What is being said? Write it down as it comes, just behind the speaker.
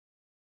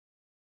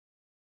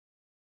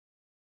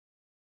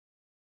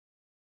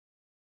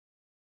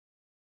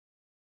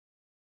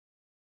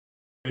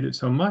it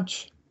so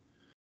much.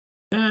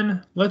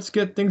 And let's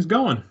get things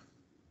going.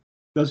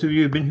 Those of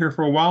you who've been here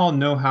for a while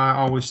know how I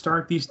always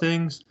start these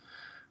things.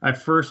 I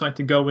first like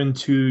to go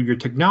into your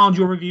technology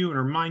overview and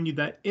remind you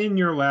that in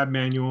your lab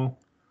manual,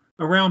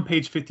 around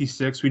page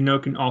 56, we know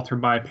it can alter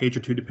by a page or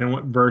two depending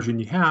on what version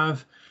you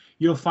have,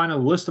 you'll find a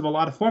list of a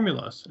lot of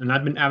formulas. And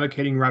I've been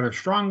advocating rather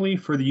strongly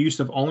for the use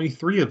of only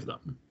 3 of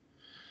them.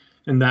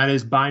 And that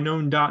is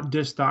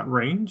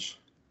binom.dis.range,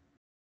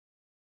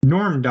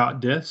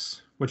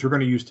 norm.dis, which we're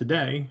going to use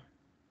today,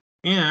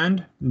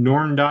 and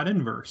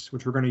norm.inverse,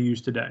 which we're going to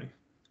use today.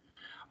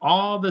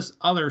 All this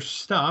other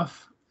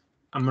stuff,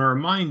 I'm going to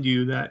remind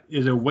you that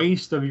is a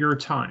waste of your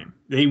time.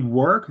 They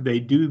work, they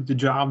do the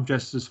job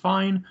just as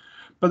fine,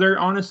 but they're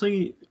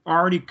honestly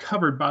already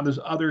covered by those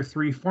other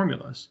 3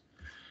 formulas.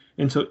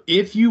 And so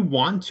if you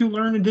want to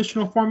learn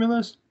additional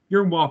formulas,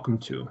 you're welcome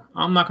to.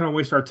 I'm not going to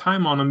waste our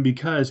time on them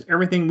because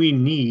everything we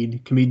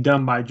need can be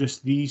done by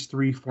just these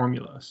 3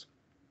 formulas.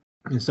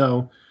 And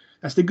so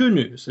that's the good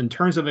news. In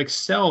terms of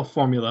Excel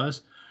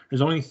formulas,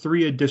 there's only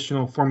 3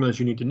 additional formulas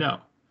you need to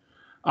know.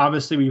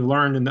 Obviously, we've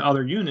learned in the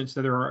other units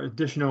that there are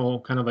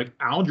additional kind of like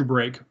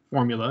algebraic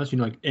formulas,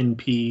 like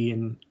NP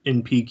and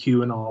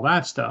NPQ and all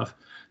that stuff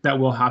that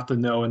we'll have to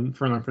know and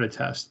learn for the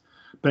test.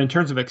 But in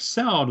terms of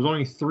Excel, there's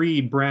only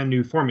 3 brand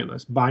new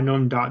formulas: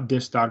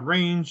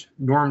 binom.dis.range,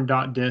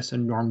 norm.dis,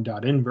 and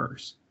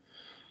norm.inverse.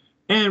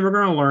 And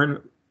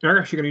we're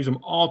actually going to use them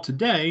all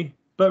today,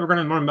 but we're going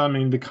to learn about them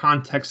in the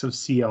context of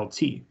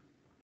CLT.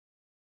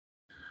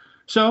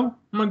 So I'm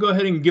going to go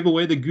ahead and give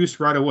away the goose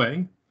right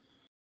away.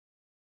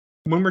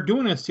 When we're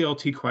doing a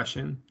CLT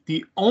question,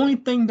 the only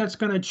thing that's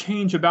going to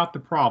change about the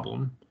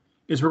problem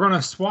is we're going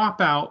to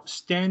swap out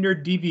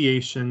standard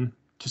deviation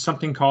to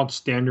something called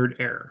standard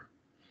error.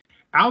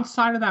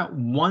 Outside of that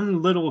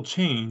one little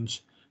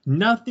change,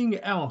 nothing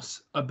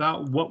else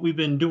about what we've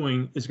been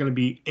doing is going to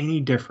be any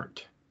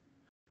different.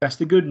 That's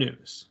the good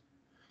news.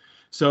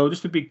 So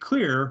just to be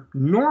clear,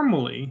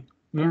 normally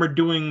when we're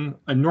doing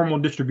a normal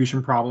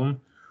distribution problem,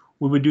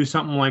 we would do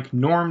something like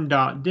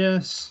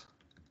norm.dis.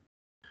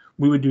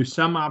 We would do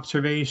some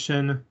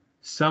observation,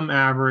 some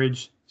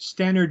average,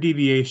 standard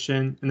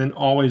deviation, and then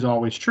always,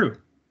 always true.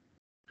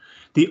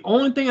 The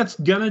only thing that's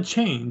going to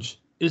change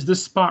is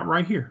this spot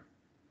right here.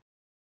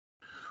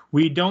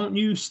 We don't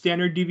use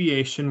standard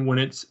deviation when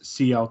it's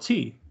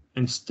CLT.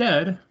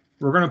 Instead,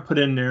 we're going to put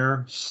in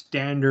there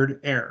standard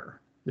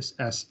error, this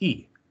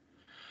SE.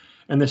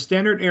 And the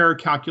standard error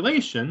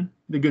calculation,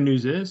 the good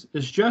news is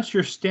just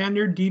your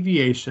standard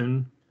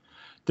deviation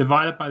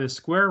divided by the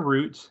square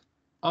root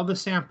of the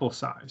sample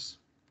size,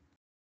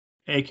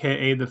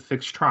 aka the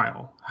fixed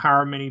trial,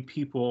 however many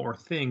people or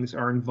things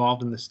are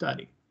involved in the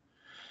study.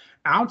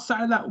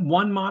 Outside of that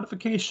one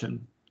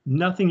modification,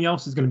 nothing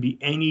else is going to be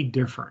any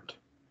different.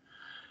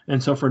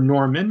 And so for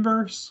norm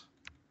inverse,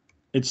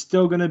 it's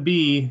still going to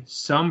be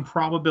some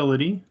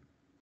probability,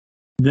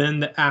 then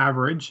the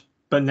average.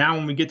 But now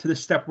when we get to the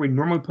step where we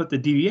normally put the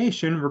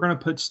deviation, we're going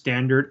to put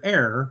standard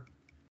error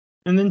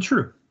and then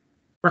true.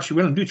 Actually,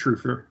 we don't do true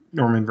for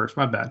norm inverse,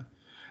 my bad.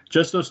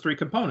 Just those 3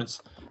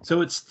 components.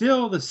 So it's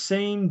still the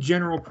same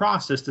general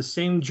process, the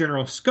same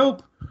general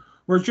scope.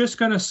 We're just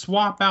going to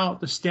swap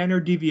out the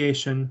standard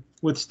deviation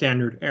with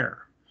standard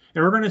error.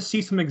 And we're going to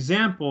see some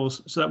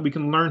examples so that we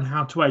can learn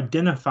how to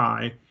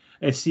identify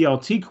a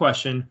CLT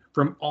question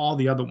from all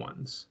the other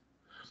ones.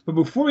 But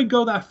before we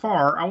go that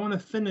far, I want to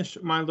finish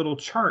my little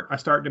chart I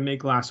started to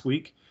make last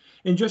week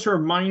and just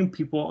remind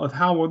people of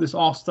how all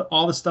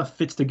this stuff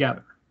fits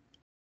together.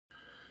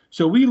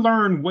 So we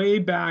learned way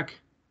back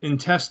in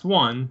test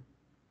 1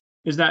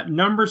 is that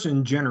numbers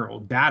in general,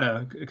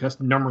 data, because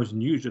numbers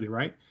usually,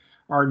 right?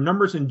 Our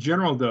numbers in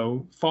general,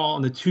 though, fall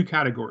into 2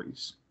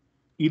 categories.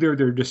 Either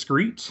they're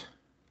discrete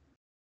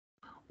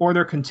or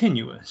they're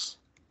continuous.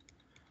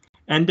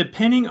 And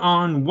depending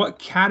on what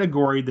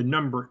category the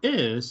number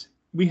is,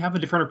 we have a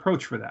different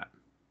approach for that.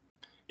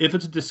 If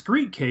it's a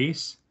discrete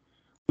case,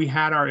 we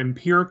had our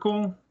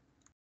empirical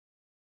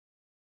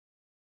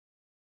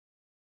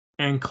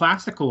and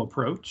classical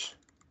approach,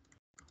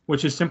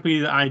 which is simply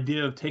the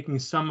idea of taking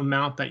some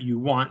amount that you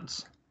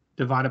want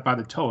divided by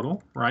the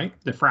total, right?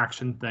 The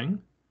fraction thing.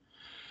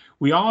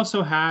 We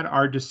also had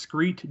our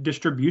discrete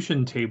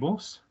distribution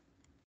tables.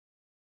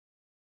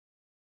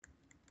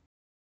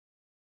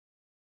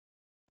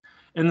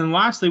 And then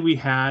lastly, we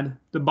had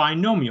the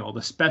binomial,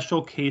 the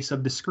special case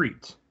of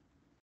discrete.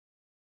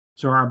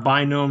 So our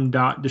binom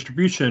dot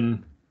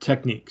distribution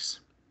techniques.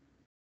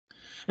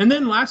 And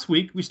then last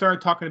week, we started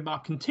talking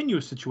about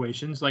continuous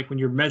situations, like when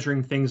you're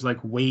measuring things like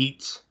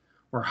weight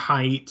or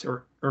height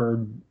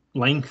or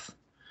length.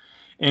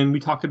 And we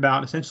talked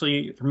about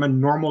essentially from a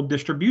normal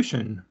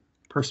distribution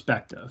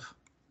perspective.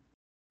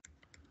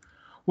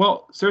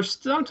 Well, there's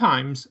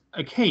sometimes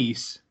a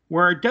case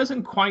where it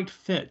doesn't quite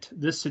fit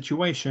this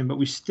situation, but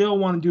we still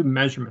want to do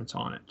measurements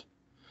on it.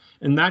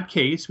 In that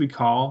case, we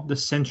call the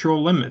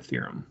central limit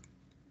theorem.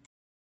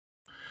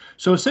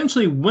 So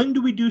essentially, when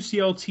do we do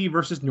CLT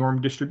versus norm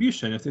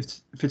distribution if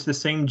it's the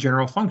same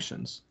general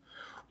functions?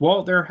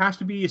 Well, there has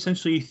to be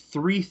essentially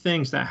 3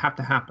 things that have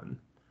to happen.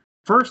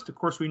 First, of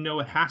course, we know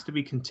it has to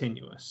be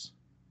continuous.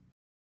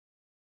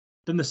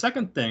 Then the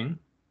second thing, I'm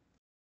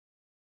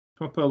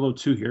going to put a little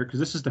 2 here because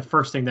this is the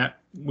first thing that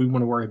we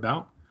want to worry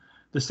about.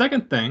 The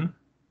second thing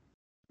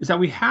is that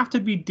we have to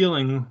be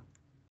dealing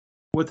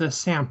with a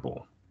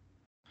sample,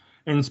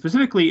 and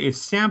specifically a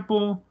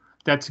sample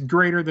that's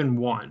greater than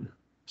 1.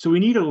 So we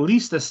need at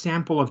least a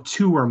sample of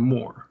 2 or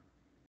more,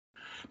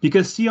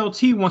 because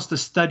CLT wants to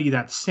study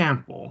that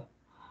sample,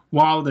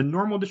 while the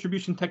normal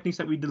distribution techniques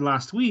that we did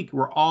last week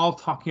were all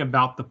talking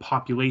about the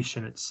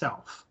population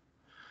itself.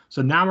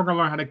 So now we're going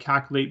to learn how to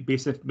calculate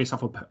based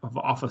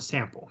off a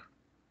sample.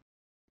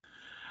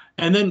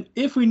 And then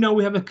if we know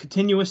we have a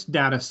continuous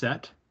data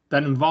set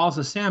that involves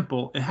a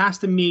sample, it has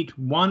to meet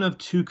one of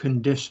 2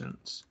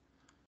 conditions.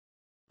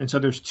 And so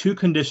there's 2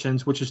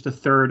 conditions, which is the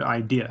third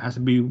idea. It has to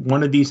be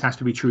one of these has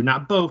to be true,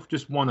 not both,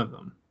 just one of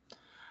them.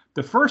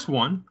 The first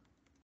one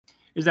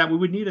is that we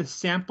would need a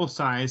sample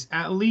size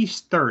at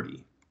least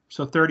 30,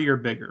 so 30 or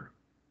bigger.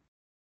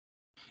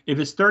 If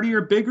it's 30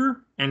 or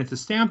bigger and it's a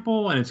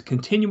sample and it's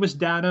continuous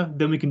data,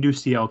 then we can do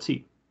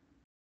CLT.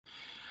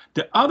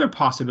 The other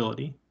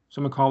possibility, so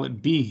I'm going to call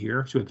it B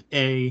here, so we have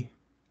A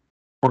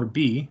or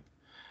B.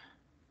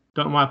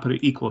 Don't know why I put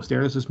it equals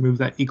there. Let's just move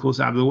that equals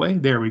out of the way.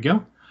 There we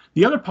go.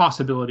 The other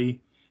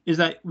possibility is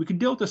that we could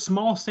deal with a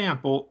small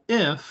sample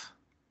if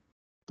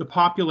the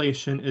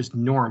population is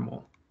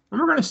normal. And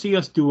we're going to see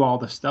us do all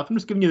this stuff. I'm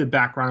just giving you the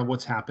background of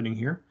what's happening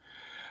here.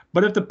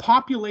 But if the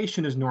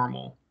population is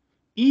normal,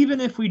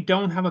 even if we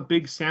don't have a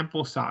big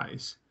sample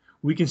size,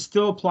 we can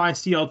still apply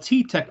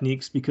CLT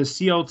techniques because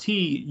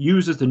CLT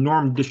uses the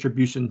norm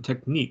distribution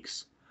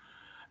techniques.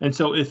 And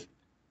so if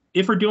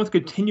we're dealing with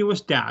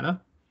continuous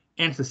data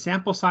and it's a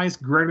sample size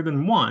greater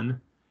than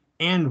 1,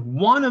 and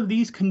one of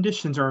these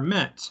conditions are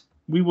met,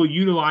 we will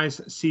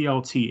utilize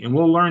CLT. And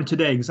we'll learn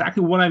today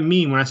exactly what I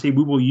mean when I say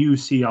we will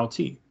use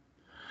CLT.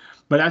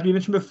 But as we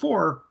mentioned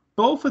before,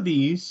 both of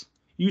these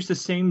use the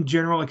same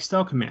general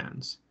Excel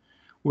commands.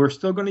 We're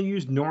still going to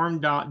use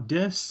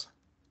norm.dis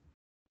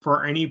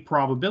for any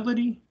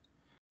probability,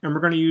 and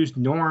we're going to use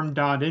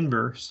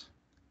norm.inverse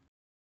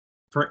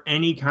for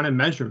any kind of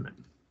measurement.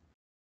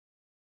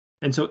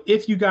 And so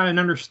if you got an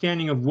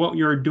understanding of what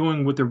you're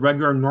doing with the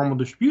regular normal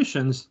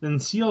distributions, then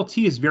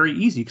CLT is very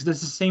easy because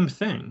it's the same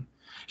thing.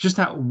 It's just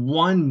that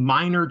one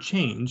minor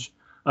change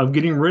of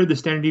getting rid of the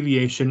standard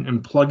deviation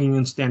and plugging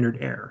in standard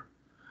error.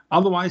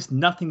 Otherwise,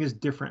 nothing is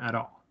different at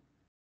all.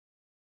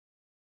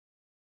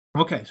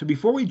 Okay, so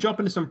before we jump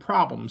into some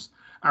problems,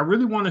 I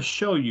really want to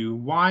show you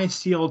why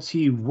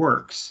CLT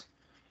works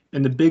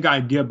and the big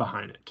idea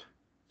behind it.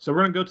 So we're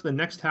going to go to the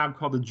next tab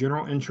called the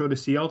General Intro to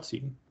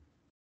CLT.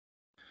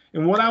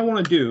 And what I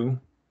want to do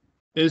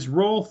is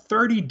roll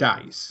 30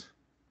 dice,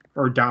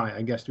 or die,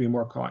 I guess, to be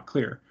more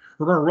clear.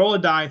 We're going to roll a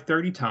die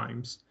 30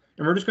 times,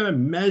 and we're just going to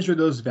measure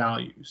those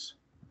values.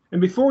 And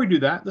before we do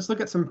that, let's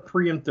look at some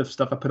preemptive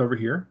stuff I put over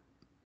here.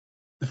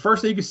 The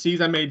first thing you can see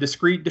is I made a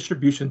discrete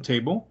distribution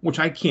table, which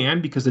I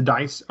can because the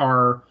dice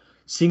are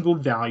single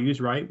values,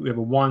 right? We have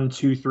a 1,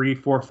 2, 3,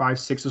 4, 5,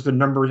 6. Those are the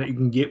numbers that you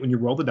can get when you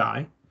roll the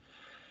die.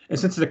 And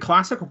since it's a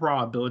classical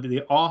probability,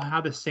 they all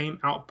have the same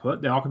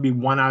output. They all can be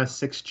 1 out of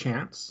 6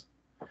 chance.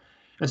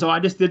 And so I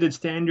just did the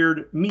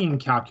standard mean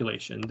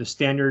calculation, the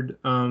standard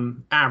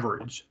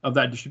average of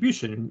that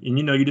distribution. And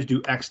you know, you just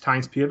do x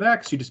times p of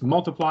x. You just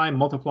multiply,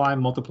 multiply,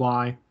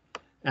 multiply,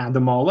 add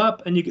them all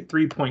up, and you get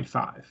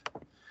 3.5.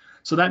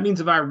 So that means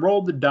if I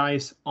roll the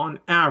dice on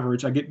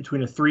average, I get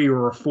between a 3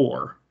 or a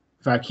 4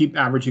 if I keep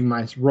averaging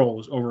my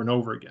rolls over and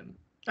over again.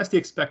 That's the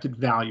expected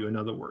value, in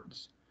other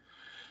words.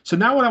 So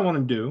now what I want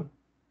to do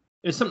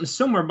is something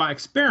similar by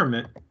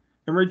experiment,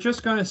 and we're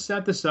just going to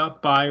set this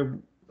up by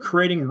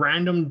creating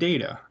random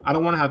data. I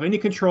don't want to have any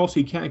control, so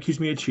you can't accuse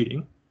me of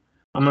cheating.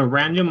 I'm going to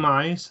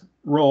randomize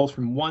rolls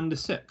from 1 to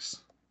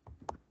 6.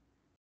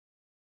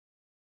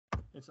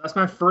 And so that's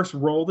my first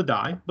roll of the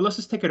die, but let's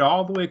just take it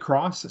all the way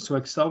across so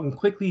Excel can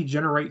quickly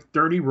generate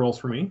 30 rolls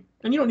for me.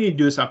 And you don't need to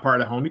do this at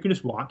part at home, you can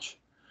just watch.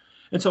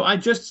 And so I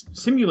just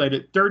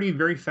simulated 30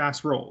 very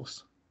fast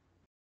rolls.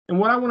 And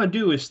what I want to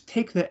do is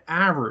take the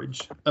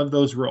average of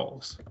those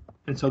rolls.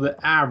 And so the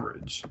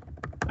average,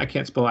 I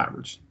can't spell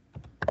average.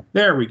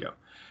 There we go.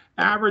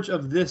 Average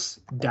of this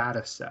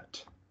data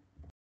set.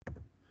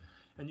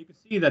 And you can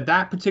see that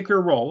that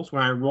particular rolls,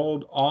 when I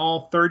rolled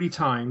all 30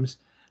 times,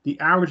 the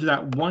average of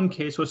that one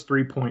case was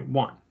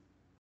 3.1.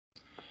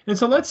 And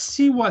so let's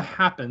see what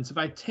happens if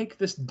I take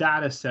this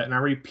data set and I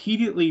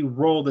repeatedly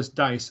roll this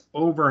dice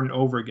over and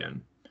over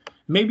again.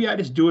 Maybe I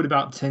just do it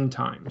about 10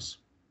 times.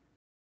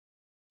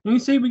 And you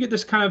see we get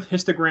this kind of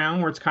histogram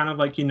where it's kind of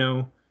like, you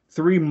know,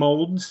 3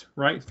 molds,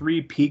 right?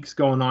 3 peaks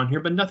going on here,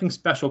 but nothing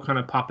special kind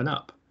of popping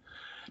up.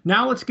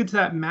 Now let's get to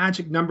that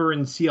magic number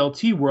in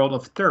CLT world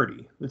of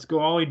 30. Let's go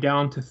all the way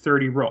down to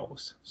 30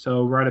 rolls.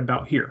 So right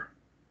about here.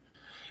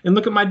 And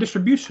look at my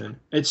distribution.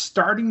 It's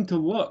starting to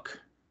look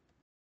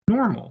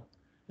normal.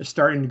 It's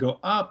starting to go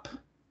up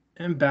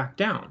and back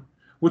down,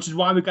 which is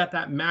why we got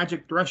that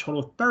magic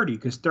threshold of 30,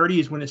 because 30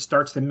 is when it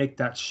starts to make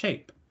that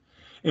shape.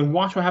 And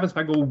watch what happens if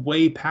I go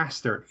way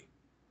past 30.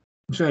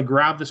 I'm just going to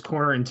grab this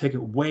corner and take it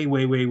way,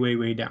 way, way, way,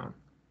 way down.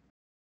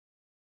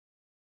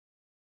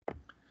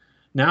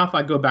 Now, if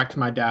I go back to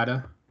my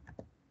data,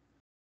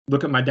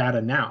 look at my data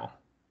now.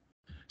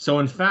 So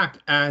in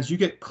fact, as you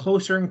get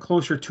closer and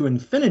closer to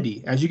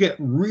infinity, as you get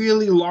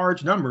really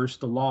large numbers,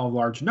 the law of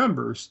large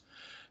numbers,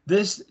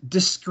 this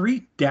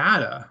discrete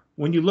data,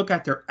 when you look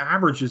at their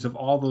averages of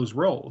all those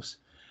rows,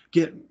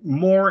 get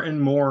more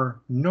and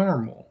more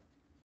normal.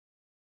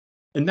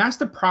 And that's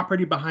the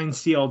property behind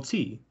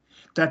CLT,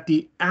 that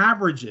the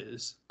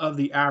averages of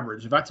the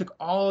average, if I took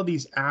all of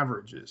these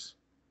averages,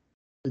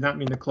 did not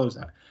mean to close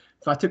that.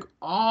 If I took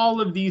all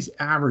of these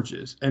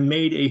averages and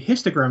made a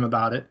histogram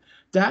about it,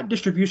 that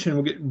distribution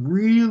will get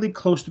really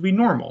close to be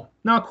normal.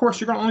 Now, of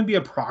course, you're going to only be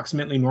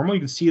approximately normal.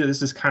 You can see that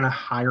this is kind of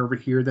higher over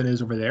here than it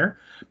is over there,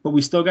 but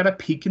we still got a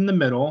peak in the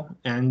middle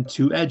and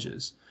two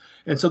edges.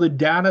 And so the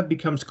data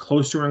becomes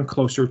closer and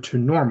closer to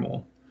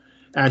normal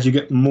as you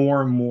get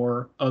more and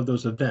more of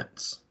those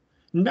events.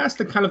 And that's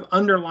the kind of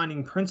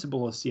underlying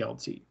principle of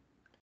CLT.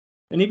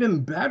 And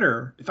even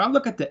better, if I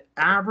look at the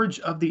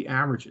average of the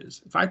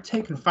averages, if I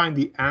take and find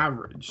the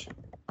average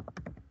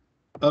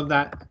of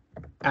that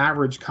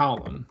average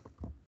column,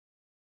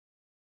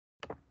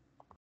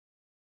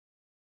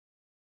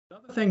 the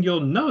other thing you'll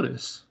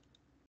notice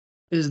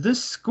is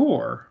this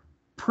score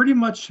pretty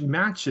much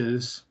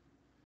matches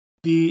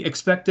the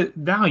expected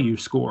value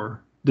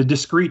score, the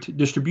discrete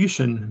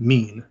distribution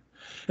mean.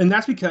 And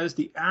that's because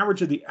the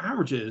average of the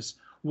averages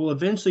will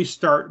eventually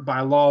start, by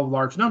law of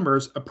large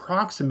numbers,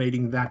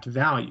 approximating that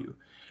value.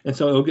 And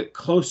so it'll get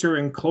closer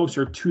and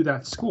closer to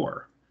that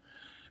score.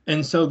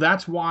 And so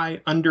that's why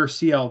under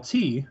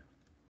CLT,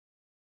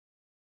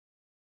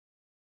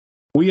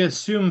 we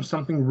assume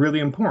something really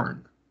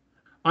important.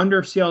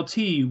 Under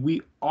CLT,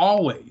 we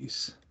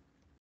always,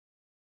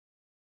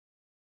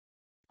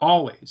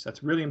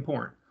 that's really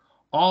important,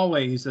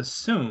 always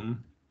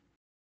assume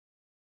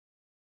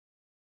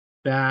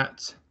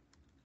that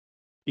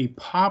a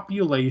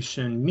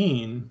population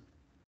mean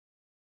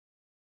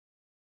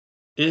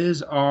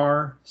is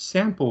our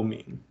sample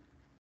mean,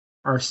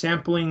 our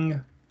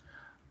sampling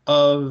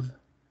of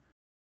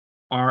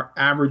our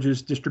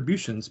averages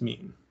distributions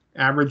mean,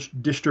 average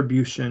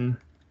distribution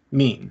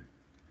mean.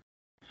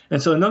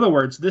 And so in other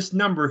words, this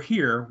number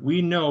here,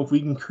 we know if we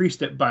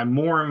increased it by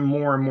more and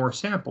more and more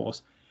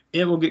samples,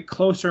 it will get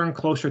closer and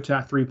closer to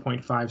that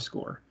 3.5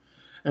 score.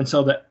 And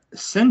so the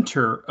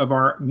center of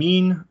our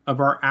mean of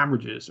our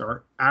averages,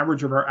 or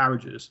average of our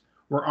averages,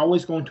 we're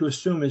always going to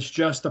assume is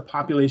just the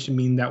population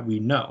mean that we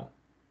know.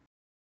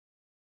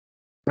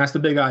 That's the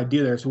big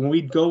idea there. So when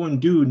we go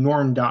and do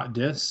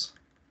norm.dis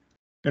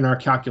in our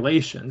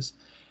calculations,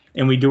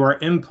 and we do our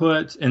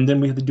input, and then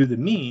we have to do the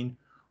mean,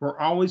 we're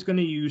always going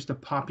to use the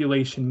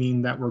population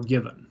mean that we're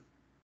given.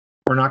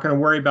 We're not going to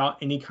worry about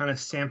any kind of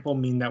sample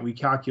mean that we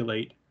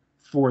calculate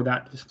for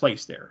that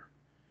place there.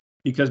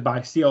 Because by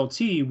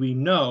CLT, we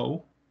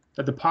know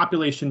that the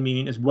population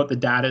mean is what the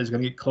data is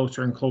going to get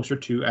closer and closer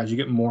to as you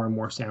get more and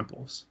more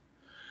samples.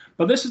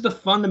 But this is the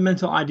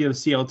fundamental idea of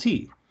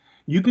CLT.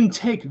 You can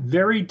take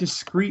very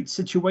discrete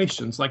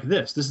situations like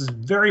this. This is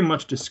very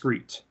much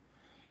discrete.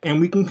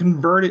 And we can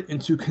convert it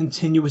into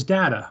continuous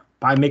data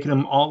by making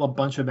them all a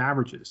bunch of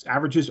averages.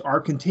 Averages are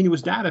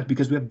continuous data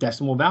because we have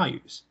decimal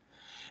values.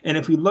 And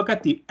if we look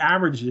at the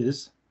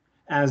averages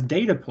as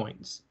data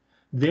points,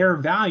 their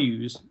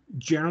values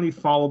generally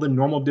follow the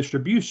normal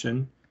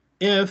distribution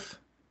if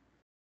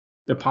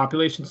the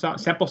population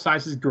sample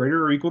size is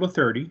greater or equal to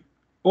 30,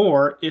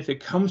 or if it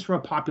comes from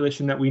a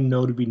population that we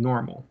know to be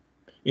normal.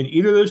 In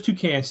either of those two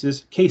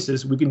cases,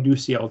 we can do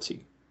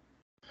CLT.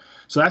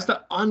 So that's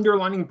the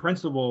underlying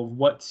principle of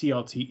what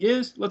CLT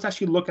is. Let's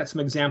actually look at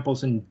some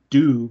examples and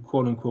do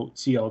quote unquote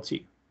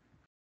CLT.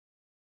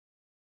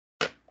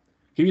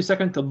 Give you a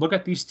second to look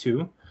at these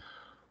two.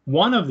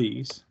 One of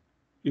these,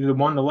 either the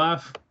one on the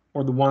left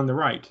or the one on the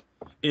right,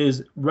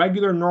 is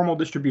regular normal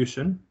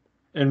distribution,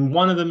 and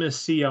one of them is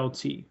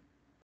CLT.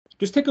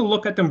 Just take a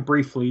look at them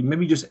briefly,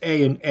 maybe just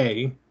A and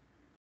A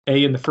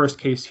in the first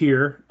case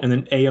here, and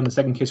then A on the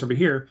second case over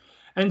here,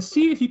 and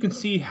see if you can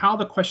see how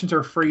the questions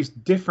are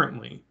phrased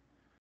differently,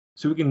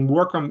 so we can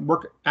work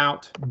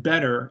out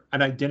better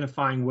at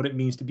identifying what it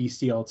means to be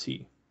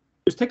CLT.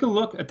 Just take a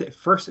look at the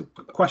first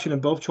question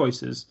in both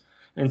choices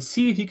and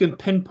see if you can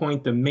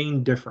pinpoint the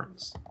main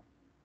difference.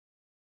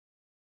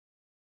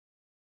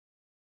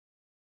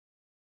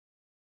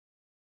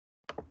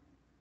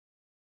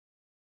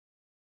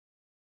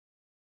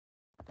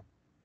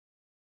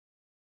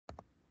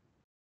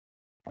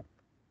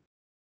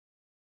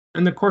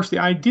 And of course, the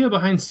idea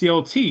behind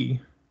CLT,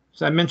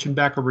 as I mentioned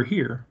back over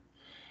here,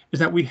 is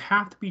that we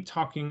have to be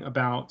talking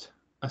about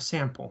a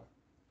sample.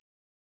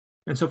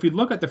 And so if we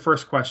look at the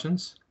first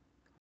questions,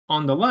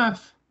 on the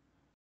left,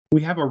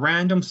 we have a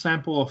random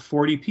sample of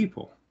 40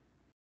 people.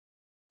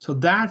 So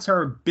that's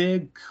our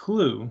big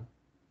clue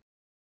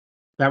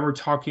that we're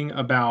talking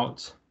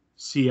about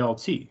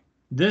CLT.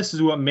 This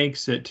is what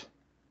makes it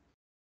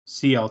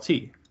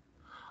CLT.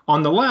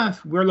 On the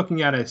left, we're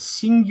looking at a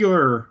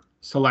singular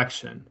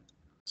selection,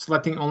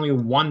 selecting only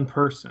one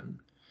person.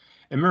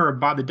 And remember,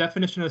 by the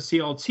definition of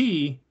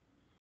CLT,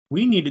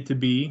 we need it to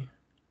be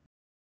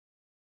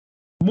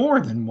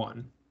more than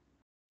 1.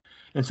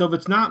 And so if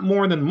it's not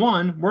more than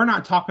 1, we're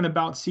not talking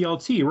about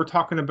CLT. We're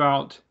talking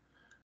about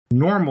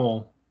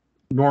normal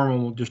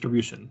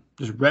distribution,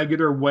 just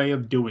regular way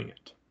of doing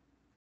it.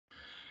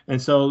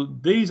 And so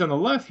these on the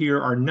left here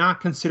are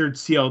not considered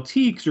CLT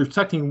because you're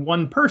selecting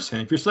one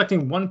person. If you're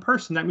selecting one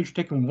person, that means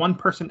you're taking one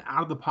person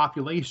out of the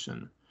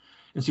population.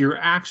 And so you're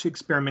actually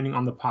experimenting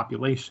on the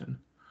population.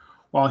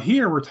 While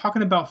here, we're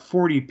talking about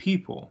 40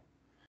 people.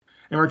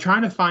 And we're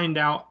trying to find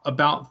out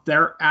about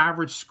their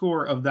average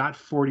score of that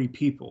 40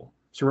 people.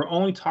 So we're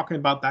only talking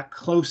about that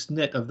close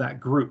knit of that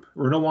group.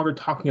 We're no longer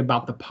talking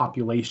about the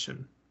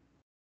population.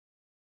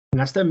 And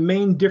that's the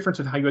main difference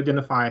of how you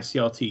identify a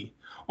CLT.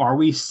 Are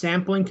we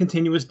sampling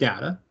continuous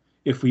data?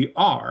 If we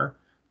are,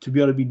 to be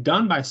able to be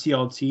done by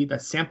CLT,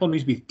 that sample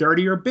needs to be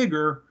 30 or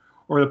bigger,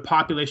 or the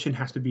population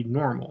has to be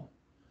normal.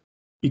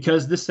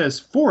 Because this says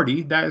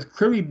 40, that is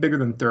clearly bigger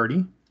than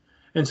 30.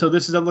 And so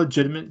this is a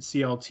legitimate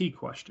CLT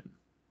question.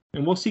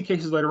 And we'll see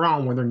cases later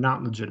on where they're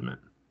not legitimate.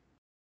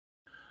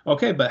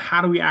 Okay, but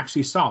how do we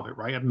actually solve it,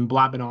 right? I've been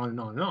blabbing on and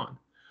on and on.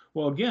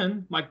 Well,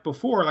 again, like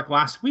before, like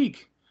last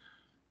week,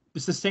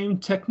 it's the same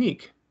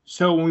technique.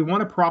 So when we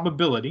want a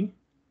probability,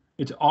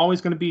 it's always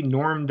going to be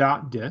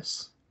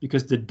norm.dis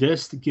because the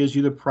dis gives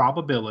you the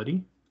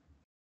probability,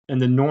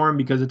 and the norm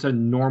because it's a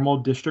normal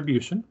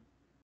distribution.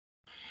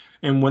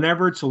 And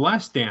whenever it's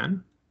less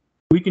than,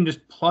 we can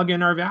just plug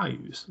in our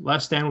values.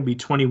 Less than will be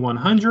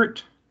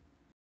 2100.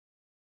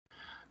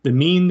 The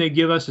mean they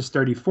give us is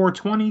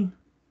 3420.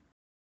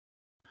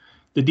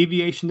 The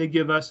deviation they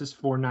give us is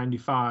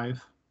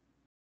 495.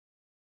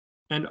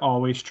 And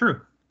always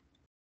true.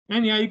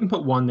 And yeah, you can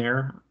put 1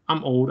 there.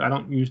 I'm old. I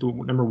don't use the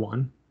number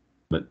 1.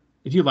 But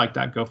if you like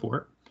that, go for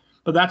it.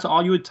 But that's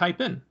all you would type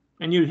in.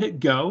 And you'd hit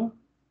go,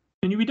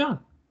 and you'd be done.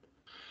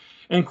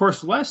 And of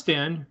course, less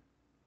than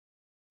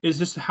is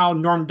just how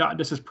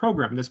norm.dis is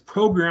programmed. This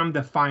program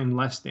defined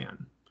less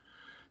than.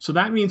 So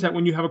that means that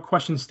when you have a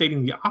question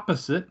stating the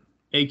opposite,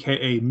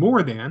 aka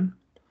more than,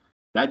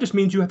 that just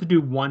means you have to do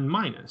 1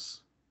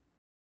 minus.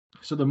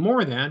 So the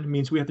more than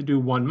means we have to do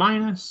 1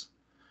 minus.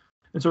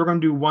 And so we're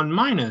going to do 1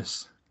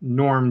 minus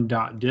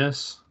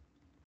norm.dis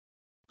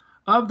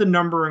of the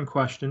number in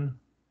question,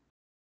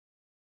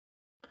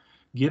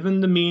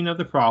 given the mean of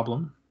the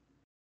problem,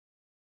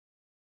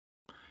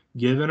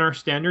 given our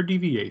standard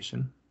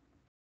deviation,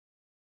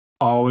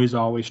 always,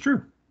 always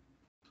true.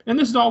 And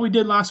this is all we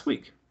did last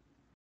week.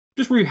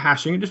 Just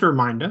rehashing it, just to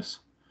remind us.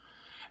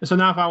 And so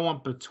now if I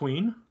want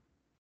between,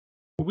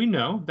 well, we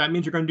know that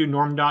means you're going to do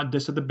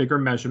norm.dis of the bigger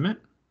measurement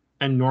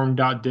and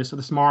norm.dis of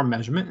the smaller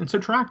measurement and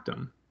subtract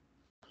them.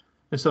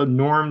 And so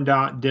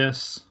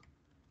norm.dis,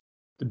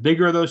 the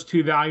bigger of those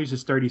two values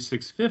is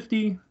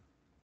 3650.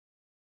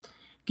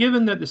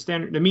 Given that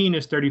the mean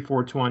is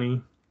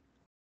 3420,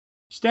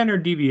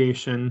 standard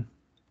deviation,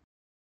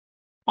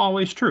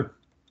 always true.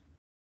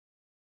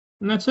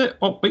 And that's it.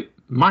 Oh, wait,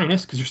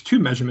 minus, because there's 2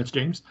 measurements,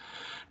 James.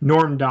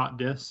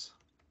 Norm.dis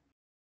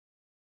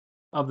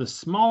of the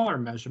smaller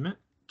measurement,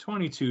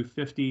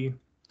 2250,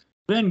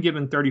 then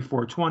given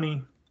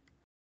 3420,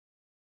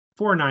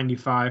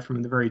 495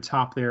 from the very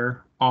top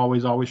there,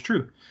 always, always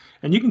true.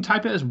 And you can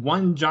type it as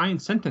one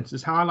giant sentence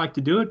is how I like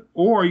to do it,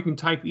 or you can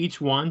type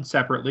each one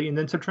separately and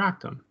then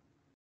subtract them.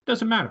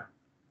 Doesn't matter.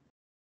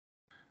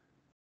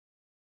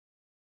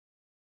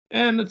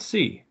 And let's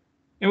see.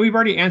 And we've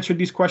already answered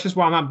these questions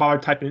while I'm not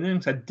bothered typing it in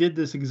because I did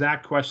this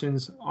exact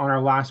questions on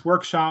our last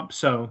workshop.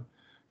 So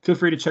feel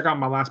free to check out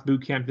my last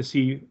boot camp to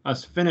see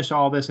us finish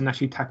all this and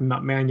actually type them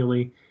out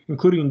manually,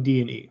 including D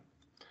and E.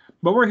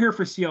 But we're here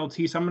for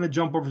CLT, so I'm going to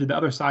jump over to the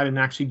other side and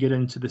actually get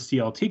into the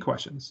CLT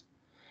questions.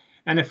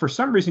 And if for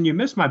some reason you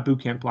missed my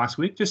boot camp last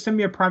week, just send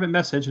me a private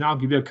message and I'll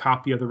give you a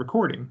copy of the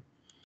recording.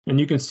 And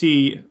you can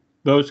see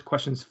those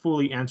questions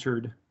fully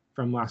answered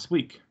from last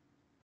week.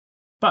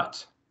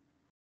 But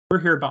we're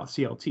here about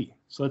CLT,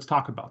 so let's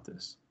talk about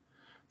this.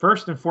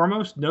 First and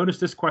foremost, notice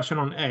this question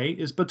on A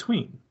is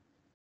between.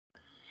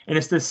 And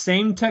it's the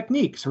same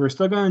technique, so we're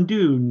still going to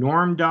do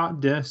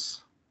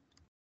norm.dis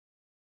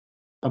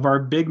of our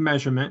big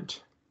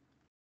measurement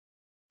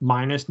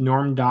minus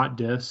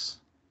norm.dis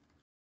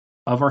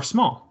of our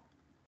small.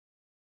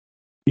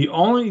 The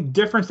only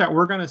difference that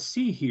we're going to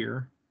see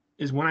here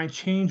is when I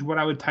change what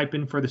I would type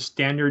in for the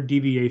standard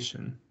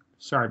deviation.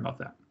 Sorry about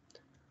that.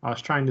 I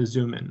was trying to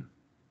zoom in.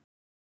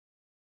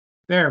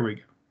 There we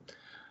go.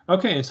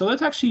 Okay, so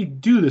let's actually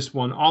do this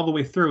one all the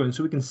way through and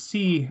so we can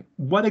see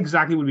what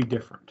exactly would be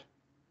different.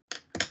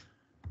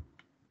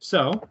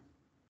 So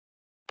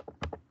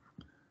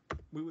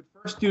we would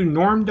first do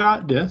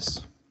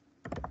norm.dis.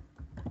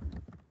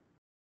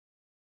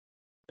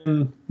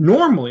 And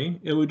normally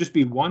it would just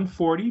be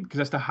 140 because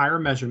that's the higher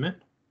measurement.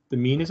 The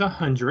mean is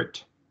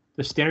 100.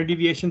 The standard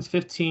deviation is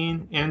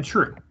 15 and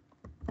true.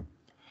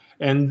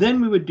 And then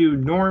we would do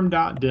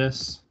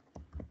norm.dis,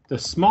 the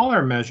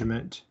smaller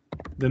measurement,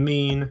 the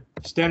mean,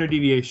 standard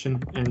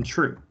deviation, and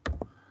true.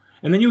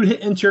 And then you would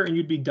hit enter and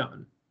you'd be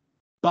done.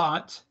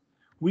 But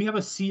we have a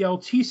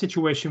CLT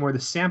situation where the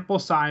sample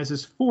size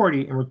is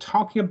 40, and we're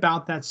talking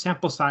about that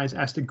sample size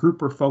as the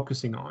group we're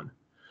focusing on.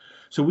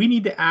 So we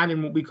need to add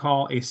in what we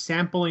call a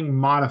sampling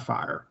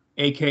modifier,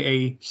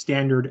 aka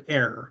standard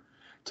error,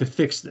 to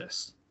fix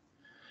this.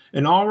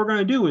 And all we're going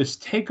to do is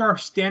take our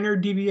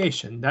standard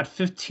deviation, that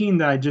 15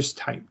 that I just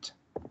typed,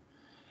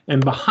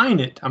 and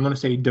behind it, I'm going to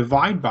say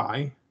divide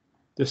by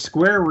the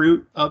square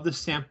root of the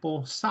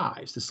sample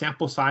size. The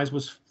sample size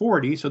was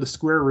 40, so the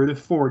square root of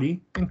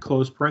 40 and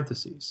close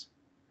parentheses.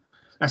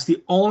 That's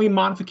the only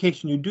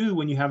modification you do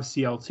when you have a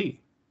CLT.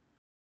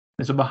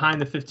 And so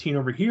behind the 15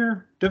 over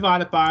here,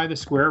 divide it by the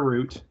square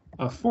root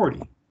of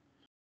 40,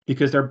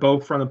 because they're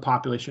both from the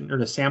population or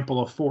the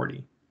sample of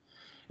 40.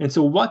 And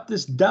so what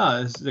this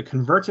does is it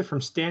converts it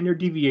from standard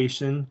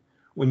deviation.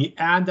 When you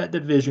add that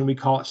division, we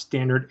call it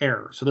standard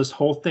error. So this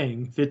whole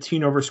thing,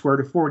 15 over square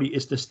root of 40,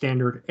 is the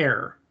standard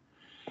error.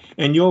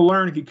 And you'll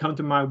learn if you come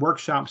to my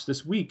workshops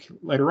this week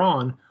later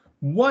on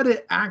what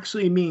it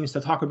actually means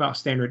to talk about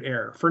standard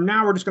error. For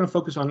now, we're just going to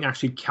focus on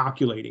actually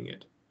calculating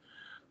it.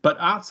 But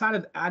outside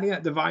of adding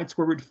that divide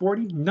square root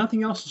 40,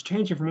 nothing else is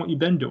changing from what you've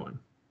been doing.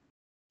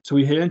 So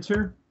we hit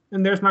enter,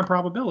 and there's my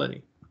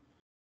probability.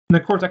 And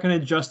of course, I can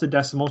adjust the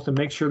decimals to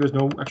make sure there's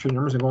no extra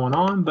numbers going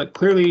on, but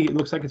clearly it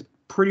looks like it's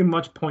pretty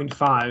much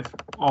 0.5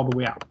 all the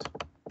way out.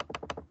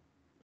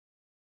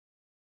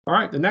 All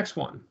right, the next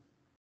one.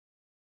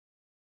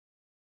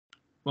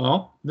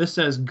 Well, this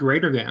says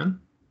greater than.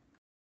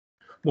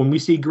 When we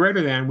see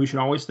greater than, we should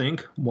always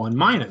think 1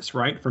 minus,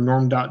 right, for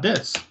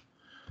norm.dis.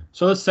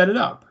 So let's set it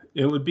up.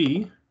 It would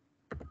be,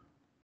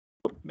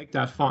 make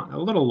that font a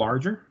little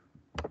larger,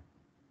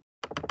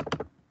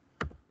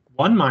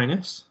 1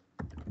 minus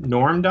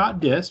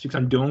norm.dis, because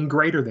I'm doing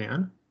greater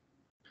than.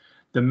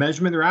 The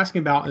measurement they're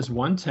asking about is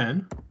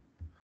 110.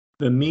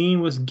 The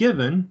mean was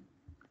given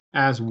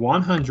as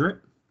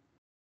 100.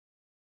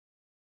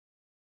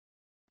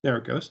 There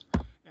it goes.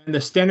 And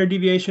the standard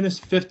deviation is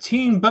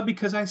 15, but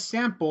because I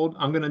sampled,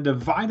 I'm going to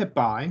divide it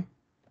by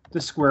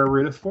the square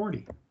root of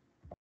 40.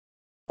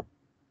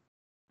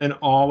 And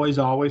always,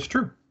 always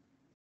true.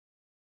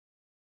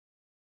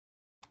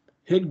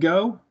 Hit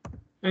go,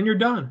 and you're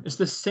done. It's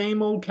the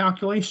same old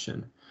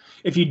calculation.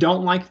 If you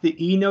don't like the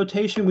E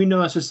notation, we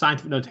know that's just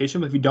scientific notation,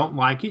 but if you don't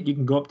like it, you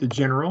can go up to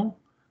general,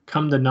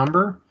 come to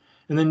number,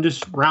 and then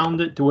just round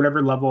it to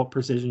whatever level of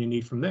precision you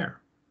need from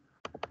there.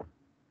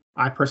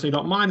 I personally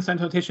don't mind the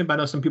scientific notation, but I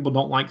know some people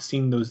don't like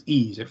seeing those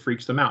E's. It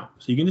freaks them out.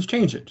 So you can just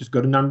change it. Just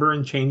go to number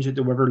and change it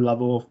to whatever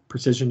level of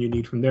precision you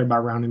need from there by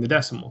rounding the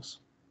decimals.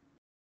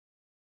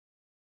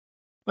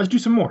 Let's do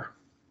some more.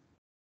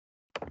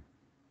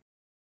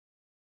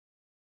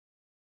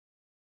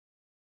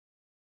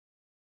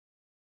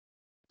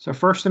 So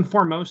first and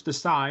foremost,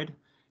 decide,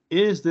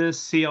 is this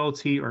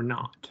CLT or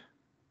not?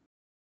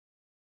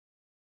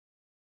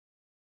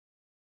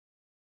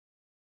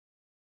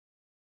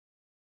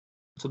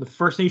 So the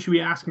first thing you should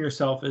be asking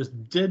yourself is,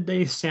 did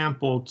they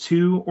sample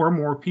 2 or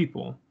more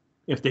people?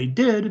 If they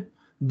did,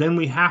 then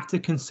we have to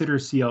consider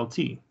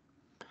CLT.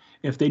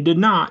 If they did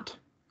not,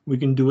 we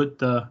can do it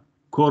the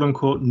quote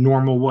unquote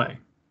normal way.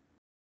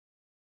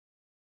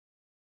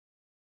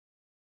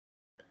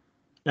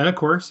 And of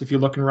course, if you're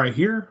looking right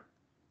here,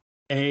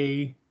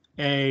 A,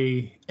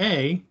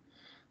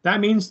 that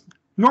means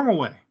normal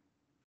way.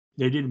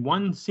 They did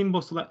one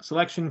single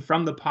selection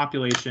from the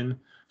population,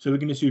 so we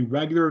can just use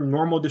regular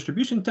normal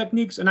distribution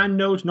techniques, and I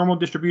know it's normal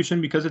distribution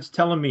because it's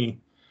telling me.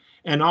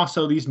 And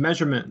also these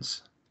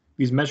measurements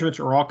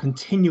are all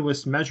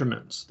continuous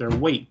measurements. They're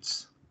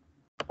weights.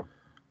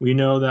 We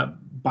know that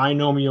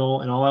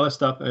binomial and all other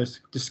stuff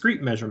is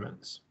discrete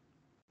measurements.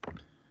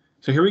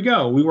 So here we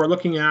go. We were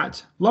looking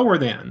at lower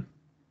than.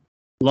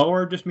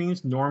 Lower just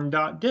means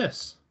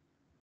norm.dis.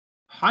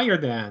 Higher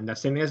than, that's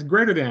same thing as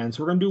greater than,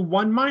 so we're going to do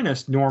 1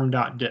 minus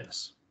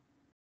norm.dis.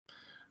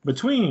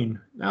 Between,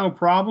 no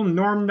problem,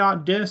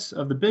 norm.dis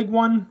of the big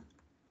one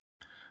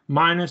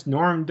minus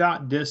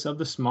norm.dis of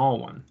the small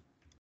one.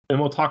 Then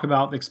we'll talk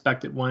about the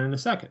expected one in a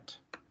second.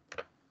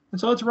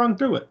 And so let's run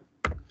through it.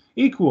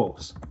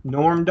 Equals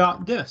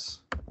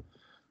norm.dis.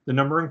 The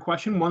number in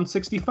question,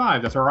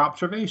 165, that's our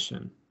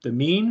observation. The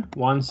mean,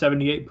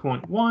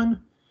 178.1,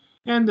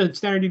 and the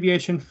standard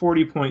deviation,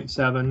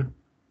 40.7.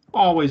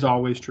 Always,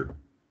 always true.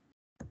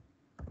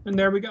 And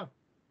there we go.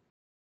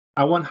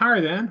 I want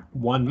higher than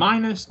 1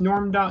 minus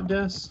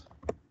norm.dis.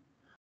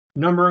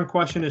 Number in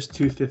question is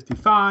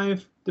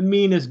 255. The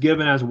mean is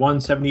given as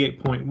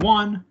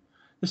 178.1.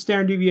 The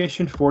standard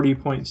deviation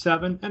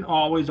 40.7, and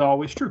always,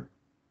 always true.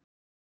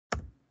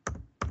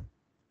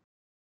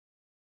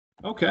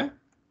 Okay.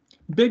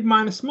 Big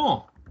minus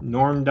small.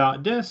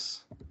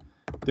 Norm.dis.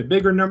 The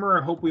bigger number,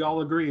 I hope we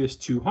all agree, is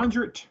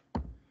 200.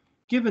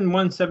 Given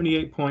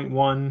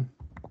 178.1.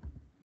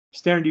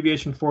 Standard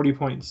deviation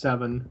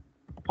 40.7,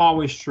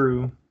 always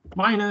true,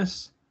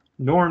 minus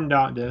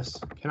norm.dis,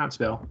 cannot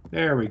spell,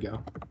 there we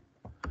go.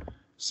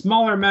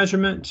 Smaller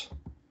measurement,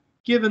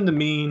 given the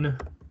mean,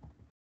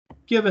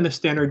 given the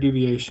standard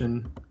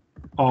deviation,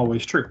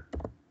 always true.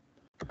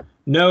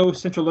 No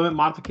central limit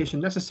modification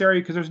necessary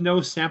because there's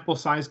no sample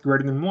size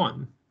greater than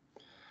 1.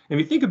 And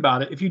if you think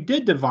about it, if you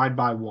did divide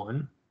by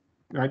 1,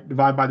 right,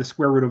 divide by the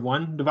square root of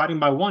 1, dividing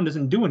by 1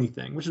 doesn't do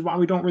anything, which is why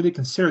we don't really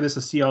consider this a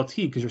CLT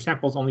because your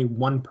sample is only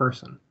one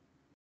person.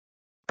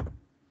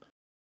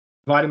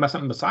 Dividing by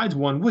something besides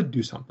 1 would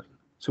do something,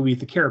 so we have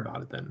to care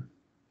about it then.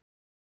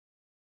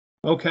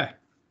 Okay.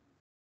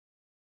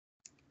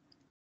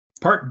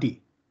 Part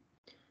D.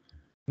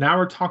 Now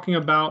we're talking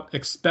about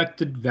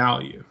expected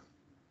value.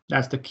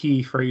 That's the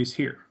key phrase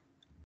here.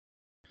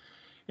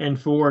 And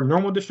for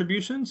normal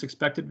distributions,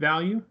 expected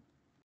value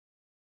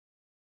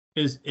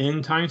is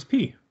n times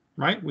p,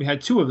 right? We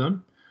had 2 of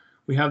them.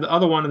 We have the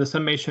other one in the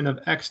summation of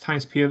x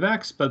times p of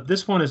x, but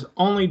this one is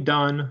only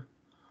done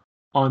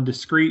on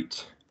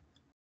discrete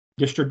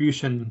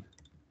distribution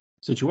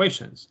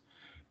situations.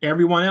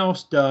 Everyone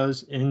else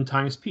does n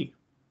times p.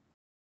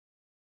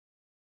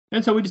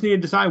 And so we just need to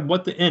decide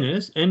what the n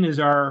is. N is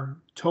our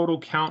total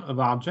count of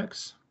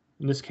objects,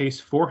 in this case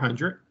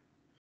 400.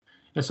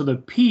 And so the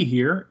p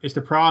here is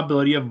the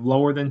probability of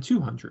lower than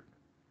 200.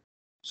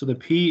 So the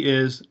p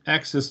is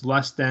x is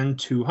less than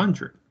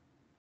 200.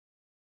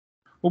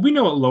 Well, we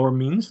know what lower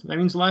means. That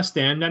means less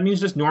than. That means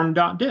just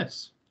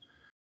norm.dis.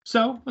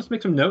 So let's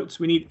make some notes.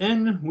 We need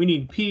n, we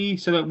need p,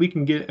 so that we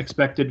can get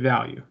expected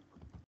value.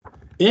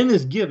 N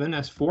is given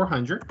as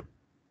 400.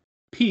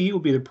 P will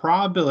be the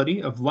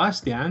probability of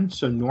less than,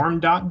 so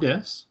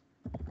norm.dis.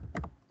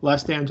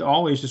 Less than is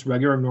always just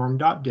regular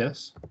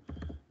norm.dis.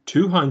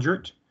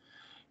 200,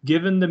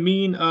 given the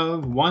mean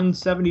of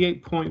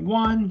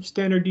 178.1,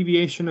 standard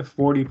deviation of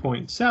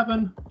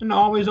 40.7, and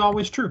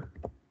always true.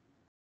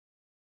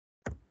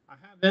 I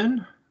have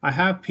n, I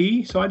have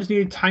p, so I just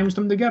need to times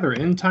them together,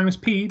 n times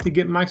p, to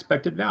get my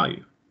expected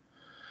value.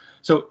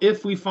 So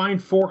if we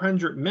find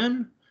 400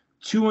 men,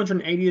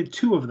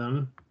 282 of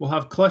them will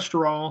have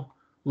cholesterol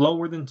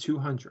lower than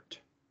 200.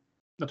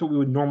 That's what we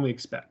would normally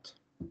expect.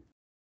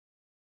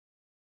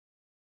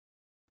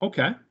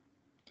 Okay.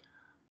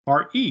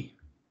 RE.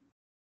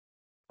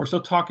 We're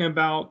still talking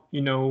about,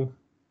 the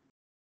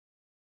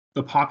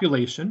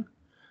population.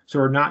 So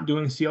we're not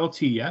doing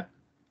CLT yet.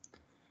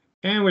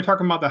 And we're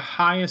talking about the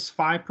highest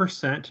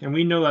 5%, and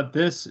we know that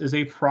this is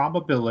a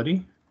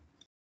probability.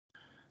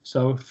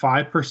 So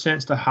 5%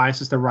 is the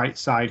highest, is the right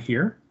side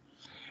here.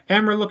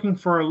 And we're looking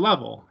for a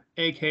level,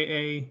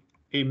 aka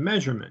a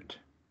measurement.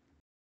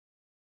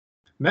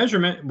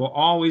 Measurement will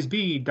always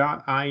be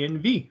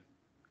 .inv.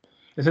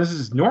 And since this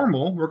is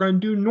normal, we're going to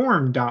do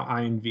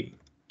norm.inv.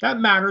 That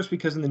matters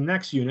because in the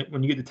next unit,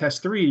 when you get to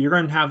test 3, you're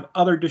going to have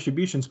other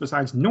distributions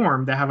besides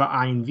norm that have an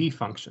inv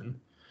function.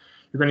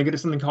 You're going to get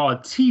something called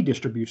a t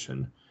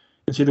distribution.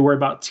 And so you have to worry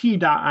about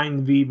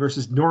t.inv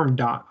versus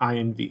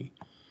norm.inv.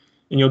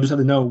 And you'll just have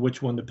to know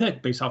which one to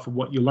pick based off of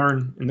what you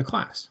learn in the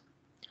class.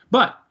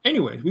 But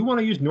anyways, we want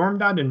to use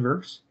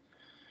norm.inverse.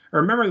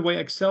 Remember the way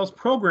Excel's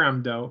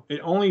programmed, though, it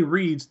only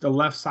reads the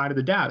left side of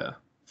the data.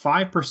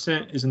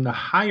 5% is in the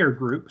higher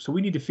group, so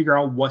we need to figure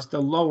out what's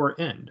the lower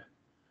end.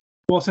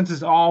 Well, since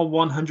it's all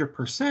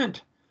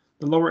 100%,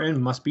 the lower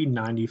end must be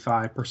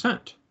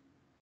 95%.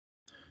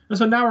 And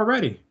so now we're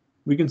ready.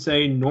 We can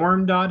say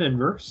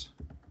norm.inverse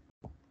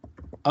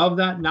of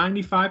that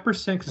 95%,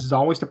 because this is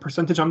always the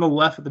percentage on the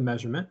left of the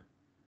measurement,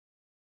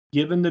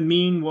 given the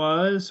mean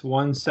was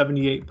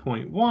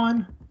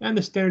 178.1 and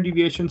the standard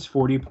deviation is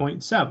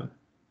 40.7.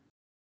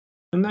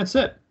 And that's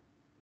it.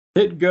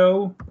 Hit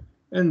go,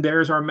 and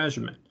there's our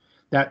measurement.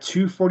 That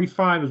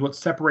 245 is what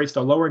separates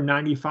the lower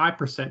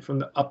 95% from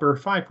the upper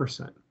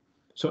 5%.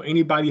 So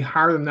anybody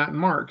higher than that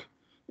mark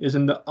is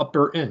in the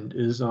upper end,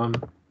 is in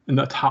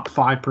the top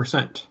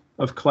 5%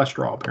 of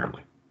cholesterol,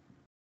 apparently.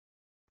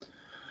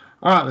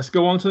 All right, let's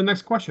go on to the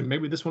next question.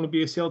 Maybe this one will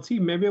be a CLT,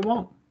 maybe it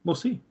won't. We'll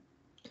see.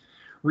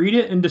 Read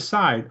it and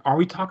decide, are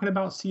we talking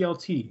about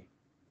CLT?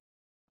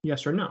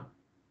 Yes or no?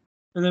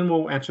 And then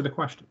we'll answer the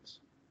questions.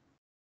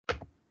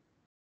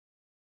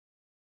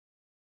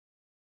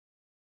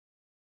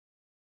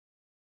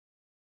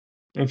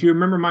 And if you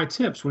remember my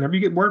tips, whenever you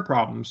get word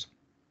problems,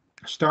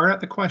 start at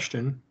the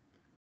question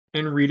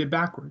and read it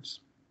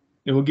backwards.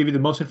 It will give you the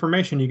most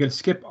information. You can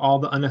skip all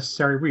the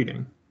unnecessary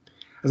reading.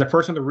 As a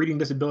person with a reading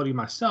disability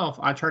myself,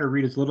 I try to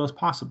read as little as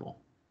possible.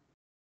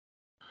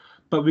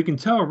 But we can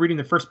tell reading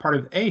the first part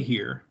of A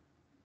here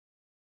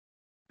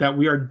that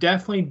we are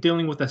definitely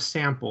dealing with a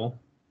sample.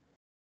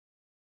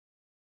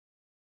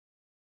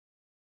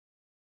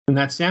 And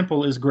that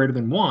sample is greater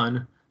than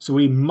 1, so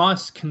we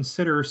must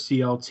consider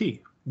CLT,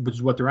 which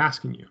is what they're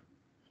asking you.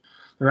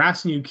 They're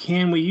asking you,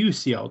 can we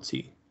use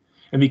CLT?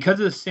 And because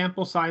of the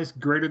sample size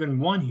greater than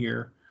 1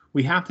 here,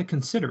 we have to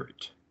consider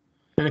it.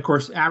 And of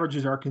course,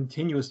 averages are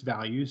continuous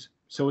values,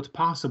 so it's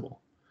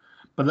possible.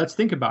 But let's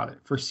think about it.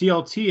 For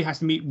CLT, it has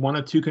to meet one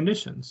of 2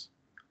 conditions.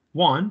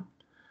 1,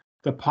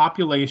 the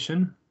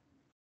population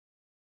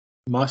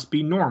must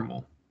be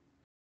normal.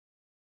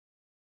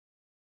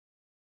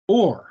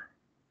 Or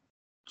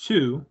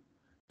 2,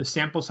 the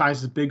sample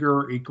size is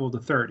bigger or equal to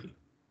 30.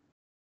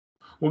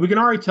 Well, we can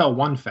already tell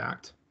one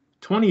fact.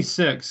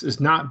 26 is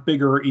not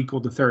bigger or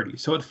equal to 30,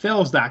 so it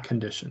fails that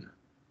condition.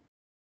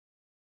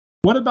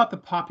 What about the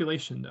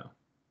population, though?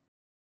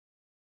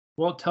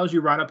 Well, it tells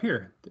you right up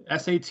here, the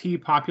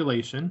SAT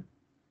population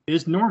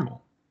is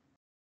normal.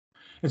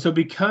 And so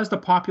because the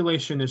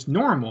population is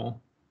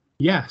normal,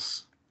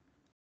 yes,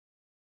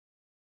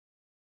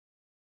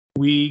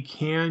 we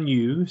can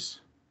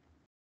use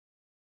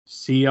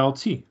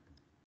CLT.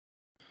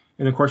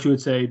 And of course, you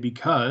would say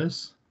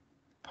because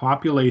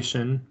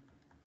population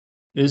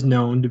is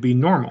known to be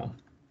normal.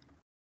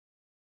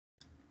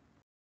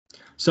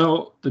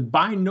 So the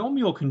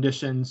binomial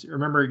conditions,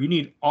 remember, you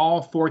need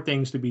all four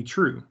things to be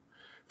true.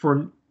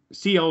 For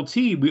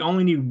CLT, we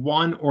only need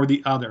one or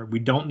the other. We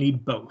don't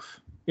need both.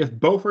 If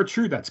both are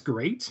true, that's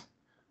great,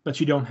 but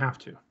you don't have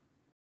to.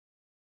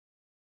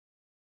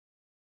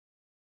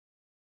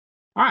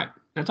 All right,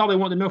 that's all they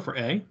want to know for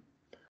A.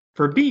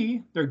 For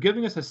B, they're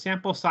giving us a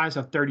sample size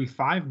of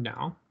 35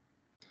 now,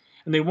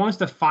 and they want us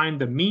to find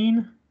the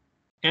mean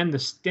and the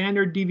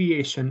standard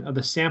deviation of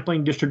the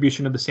sampling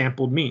distribution of the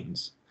sampled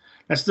means.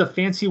 That's the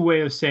fancy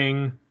way of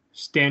saying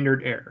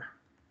standard error.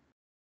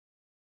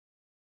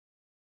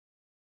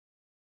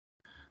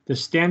 The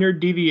standard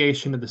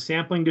deviation of the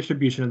sampling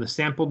distribution of the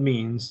sampled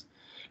means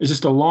is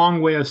just a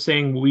long way of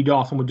saying what we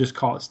often would just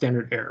call it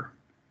standard error.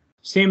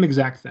 Same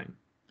exact thing.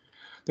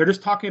 They're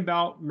just talking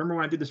about, remember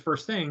when I did this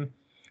first thing,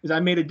 is I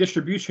made a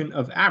distribution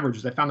of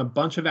averages. I found a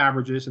bunch of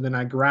averages and then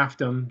I graphed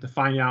them to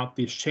find out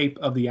the shape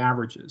of the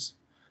averages.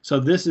 So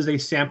this is a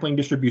sampling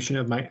distribution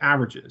of my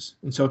averages.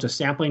 And so it's a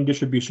sampling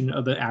distribution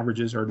of the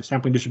averages or the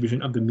sampling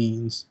distribution of the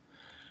means.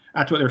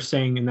 That's what they're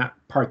saying in that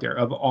part there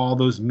of all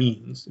those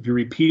means. If you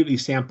repeatedly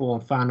sample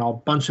and find a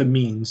bunch of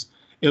means,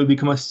 it would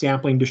become a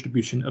sampling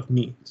distribution of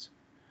means.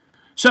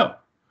 So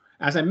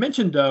as I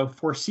mentioned though,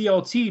 for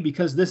CLT,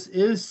 because this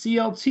is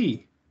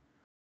CLT,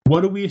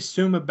 what do we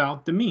assume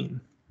about the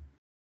mean?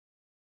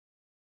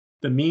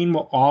 The mean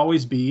will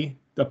always be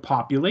the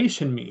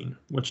population mean,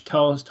 which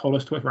told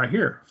us to it right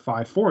here,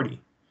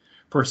 540.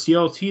 For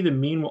CLT, the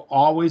mean will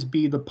always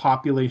be the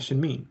population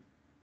mean.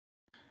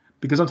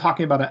 Because I'm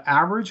talking about an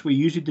average, we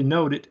usually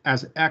denote it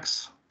as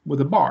X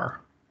with a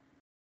bar.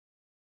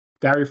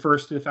 That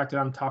refers to the fact that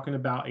I'm talking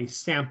about a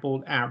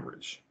sampled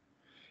average.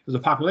 As a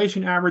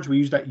population average, we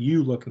use that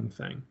U-looking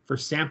thing. For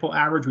sample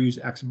average, we use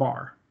X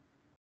bar.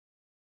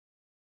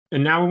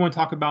 And now we want to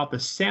talk about the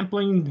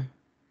sampling,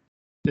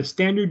 the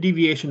standard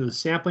deviation of the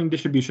sampling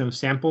distribution of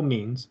sample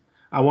means.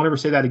 I won't ever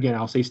say that again.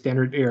 I'll say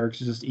standard error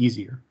because it's just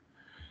easier.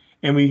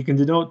 And we can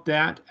denote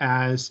that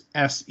as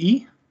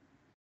SE.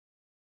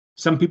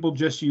 Some people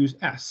just use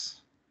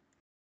S.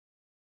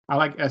 I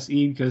like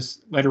SE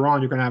because later on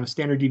you're going to have a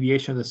standard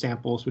deviation of the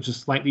samples, which is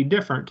slightly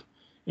different,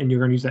 and you're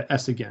going to use that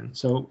S again.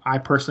 So I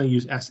personally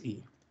use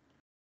SE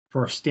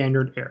for a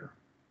standard error.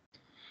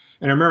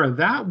 And remember,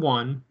 that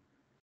one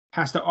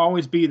has to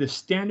always be the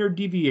standard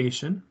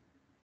deviation,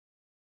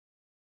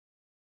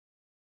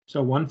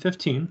 so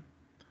 115.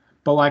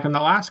 But like in the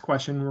last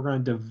question, we're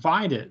going to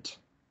divide it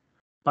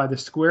by the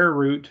square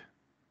root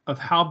of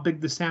how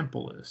big the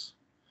sample is.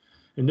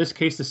 In this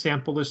case, the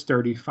sample is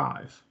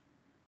 35.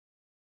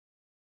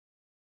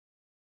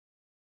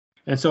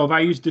 And so if I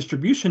use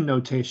distribution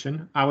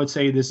notation, I would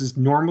say this is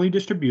normally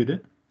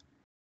distributed.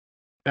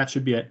 That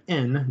should be an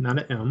N, not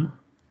an M.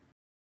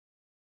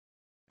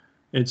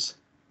 It's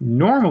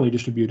normally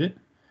distributed.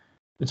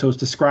 And so it's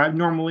described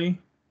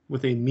normally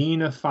with a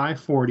mean of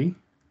 540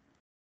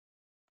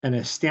 and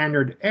a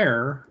standard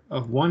error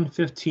of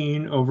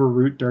 115 over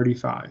root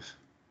 35.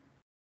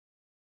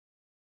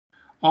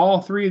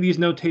 All three of these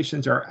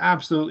notations are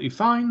absolutely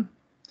fine.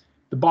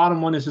 The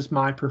bottom one is just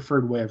my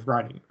preferred way of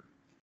writing it.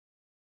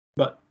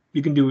 But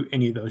you can do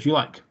any of those you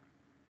like.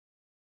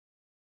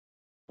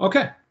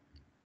 Okay,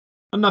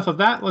 enough of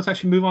that. Let's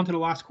actually move on to the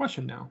last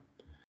question now.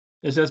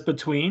 It says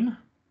between.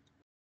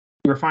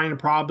 We're finding a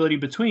probability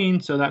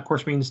between, so that of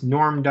course means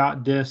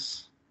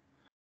norm.dis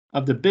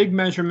of the big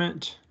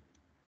measurement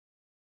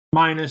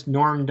minus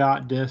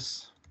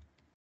norm.dis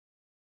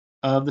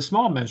of the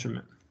small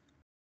measurement.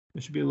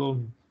 There should be a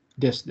little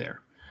dis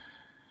there.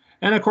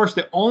 And of course,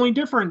 the only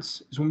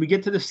difference is when we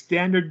get to the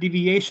standard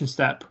deviation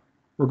step,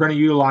 we're going to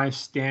utilize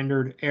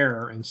standard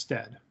error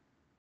instead.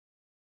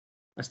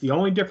 That's the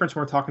only difference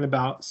when we're talking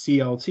about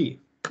CLT,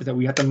 is that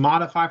we have to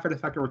modify for the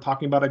fact that we're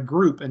talking about a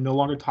group and no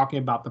longer talking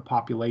about the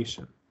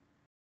population.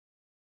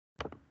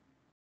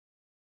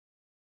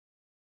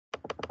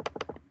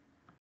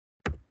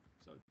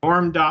 So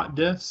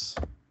norm.dis,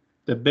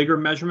 the bigger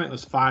measurement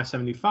was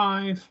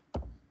 575.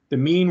 The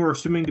mean we're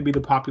assuming to be the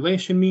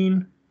population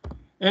mean.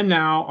 And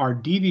now our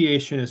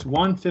deviation is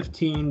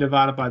 115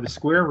 divided by the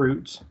square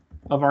root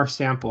of our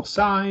sample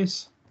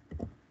size.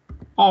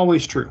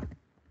 Always true.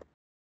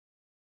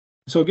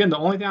 So again, the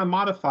only thing I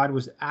modified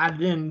was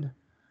added in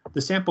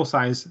the sample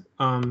size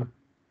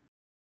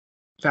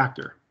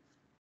factor.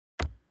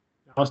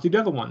 Now let's do the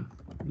other one.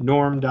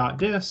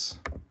 Norm.dis,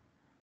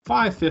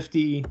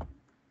 550,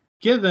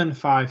 given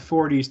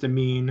 540 is the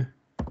mean,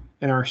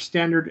 and our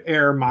standard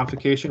error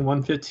modification,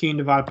 115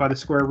 divided by the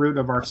square root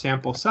of our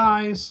sample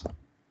size.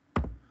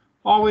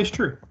 Always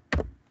true.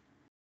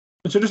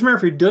 And so just remember,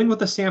 if you're dealing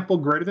with a sample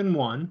greater than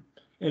 1,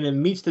 and it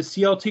meets the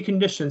CLT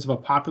conditions of a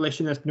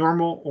population that's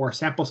normal or a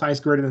sample size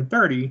greater than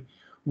 30,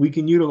 we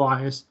can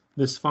utilize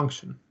this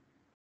function.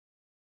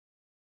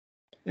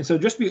 And so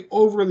just to be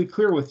overly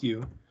clear with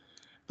you,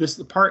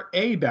 this part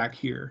A back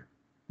here,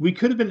 we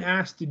could have been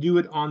asked to do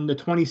it on the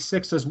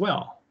 26 as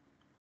well.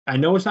 I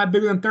know it's not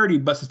bigger than 30,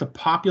 but since the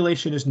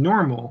population is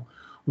normal,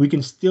 we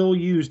can still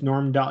use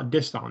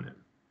norm.dist on it.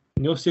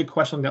 And you'll see a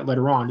question on that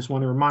later on. Just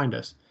want to remind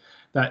us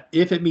that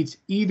if it meets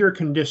either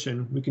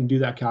condition, we can do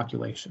that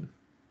calculation.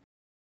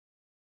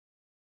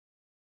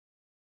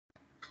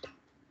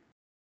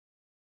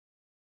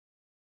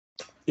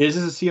 Is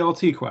this a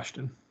CLT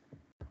question?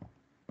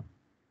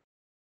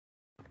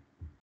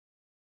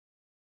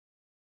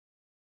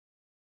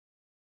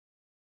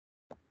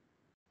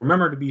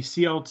 Remember, to be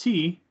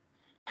CLT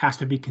has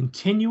to be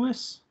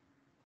continuous,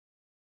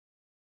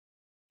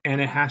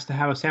 and it has to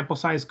have a sample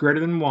size greater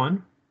than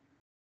 1,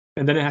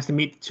 and then it has to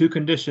meet the two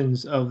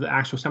conditions of the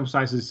actual sample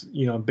size is,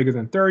 bigger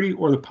than 30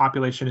 or the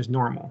population is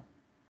normal.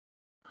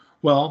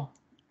 Well,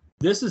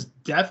 this is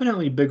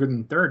definitely bigger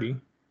than 30.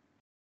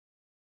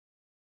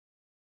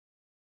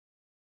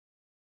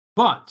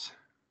 But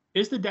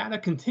is the data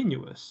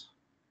continuous?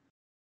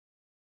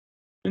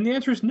 And the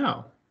answer is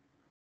no.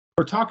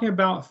 We're talking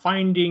about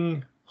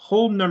finding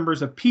whole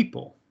numbers of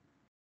people,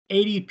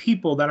 80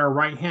 people that are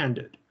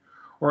right-handed,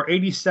 or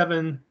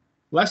 87,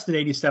 less than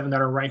 87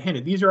 that are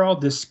right-handed. These are all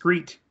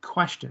discrete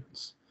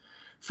questions.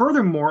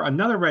 Furthermore,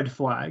 another red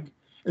flag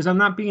is I'm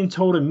not being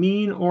told a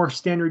mean or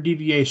standard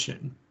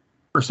deviation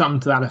or something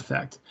to that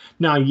effect.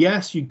 Now,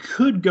 yes, you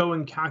could go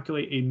and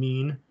calculate a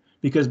mean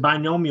because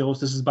binomials,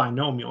 this is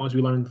binomial, as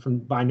we learned from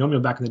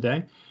binomial back in the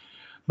day.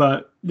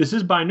 But this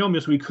is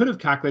binomial, so we could have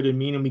calculated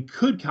mean and we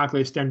could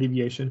calculate standard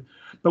deviation,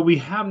 but we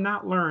have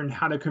not learned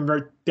how to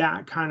convert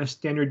that kind of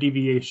standard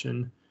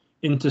deviation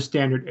into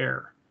standard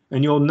error.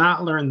 And you'll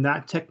not learn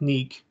that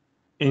technique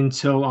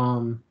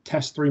until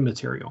test 3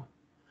 material.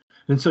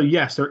 And so,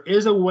 yes, there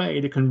is a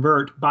way to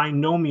convert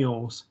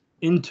binomials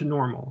into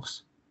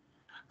normals.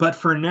 But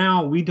for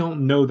now, we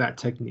don't know that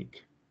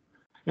technique.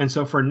 And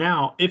so for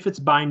now, if it's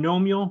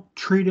binomial,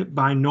 treat it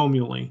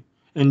binomially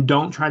and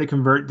don't try to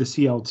convert the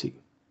CLT.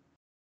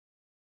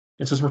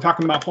 And since we're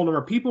talking about whole number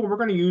of people, we're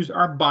going to use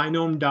our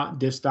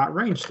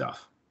binom.dist.range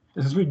stuff.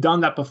 And since we've done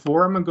that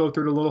before, I'm going to go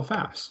through it a little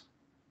fast.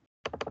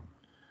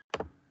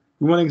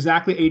 We want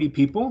exactly 80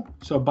 people.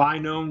 So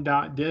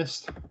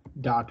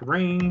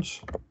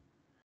binom.dist.range.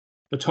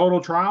 The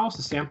total trials,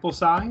 the sample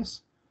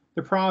size,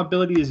 the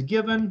probability is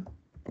given.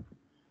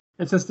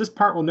 And since this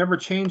part will never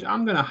change,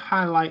 I'm going to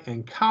highlight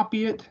and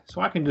copy it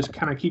so I can just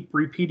kind of keep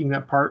repeating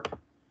that part.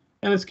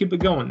 And let's keep it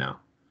going now.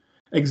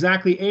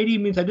 Exactly 80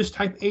 means I just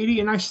type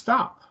 80 and I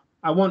stop.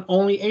 I want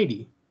only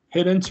 80.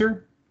 Hit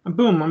enter, and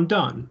boom, I'm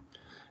done.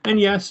 And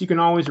yes, you can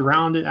always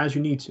round it as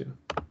you need to.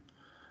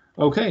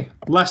 Okay,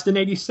 less than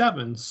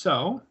 87.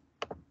 So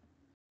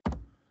I'm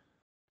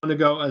going to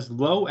go as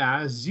low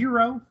as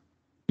 0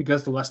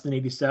 because the less than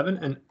 87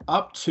 and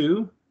up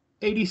to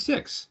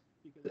 86.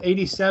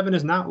 87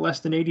 is not less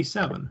than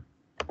 87.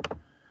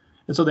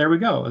 And so there we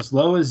go, as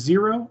low as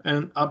 0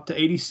 and up to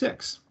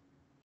 86.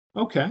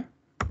 Okay.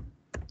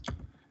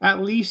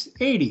 At least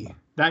 80.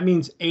 That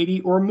means 80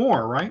 or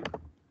more, right?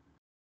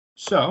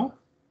 So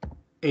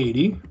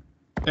 80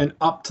 and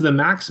up to the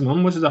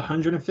maximum, which is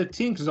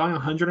 115, because it's only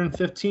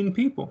 115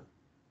 people.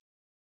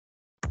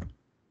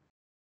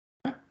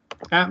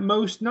 At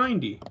most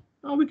 90.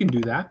 Oh, we can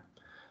do that.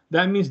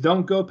 That means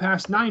don't go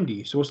past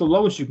 90. So what's the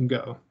lowest you can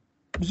go?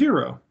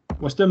 0.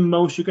 What's the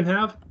most you can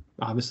have?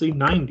 Obviously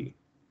 90.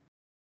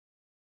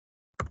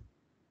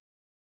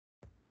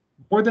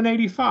 More than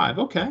 85.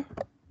 Okay,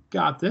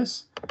 got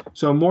this.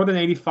 So more than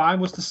 85.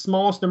 What's the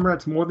smallest number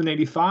that's more than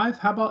 85?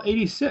 How about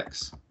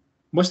 86?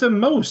 What's the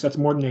most that's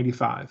more than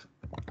 85?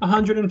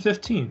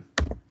 115.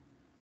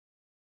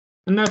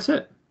 And that's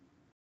it.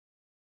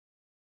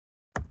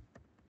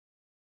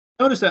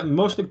 Notice that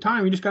most of the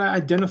time you just got to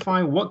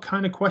identify what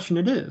kind of question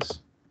it is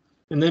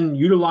and then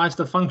utilize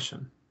the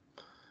function.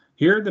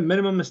 Here, the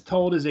minimum is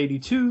told is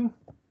 82,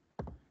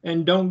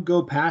 and don't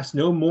go past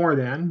no more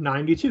than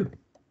 92.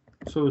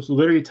 So it's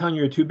literally telling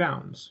you your two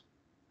bounds.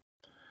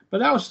 But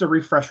that was just a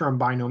refresher on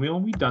binomial.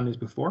 We've done these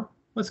before.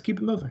 Let's keep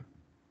it moving.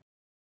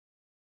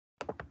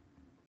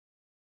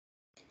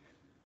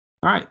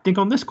 All right, think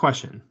on this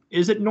question.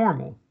 Is it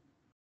normal?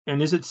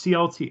 And is it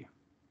CLT?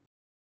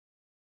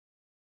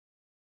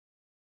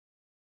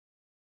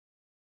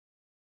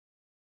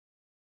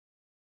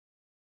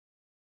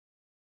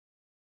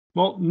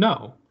 Well,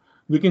 no.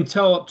 We can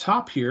tell up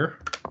top here,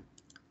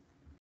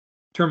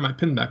 turn my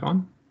pen back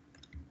on,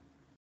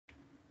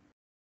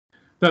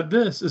 that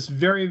this is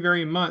very,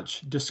 very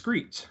much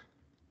discrete.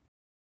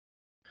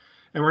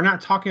 And we're not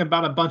talking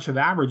about a bunch of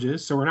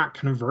averages, so we're not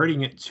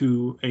converting it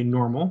to a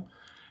normal.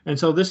 And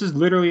so this is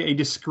literally a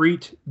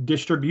discrete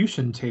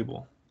distribution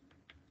table.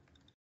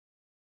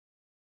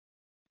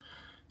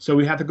 So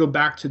we have to go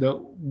back to the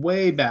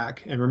way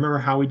back and remember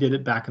how we did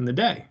it back in the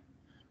day.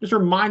 Just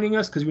reminding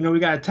us because we know we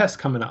got a test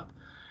coming up.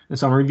 And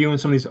so I'm reviewing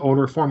some of these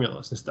older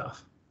formulas and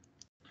stuff.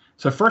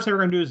 So first thing we're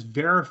going to do is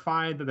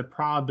verify that the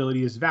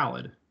probability is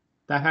valid.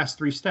 That has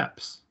 3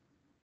 steps.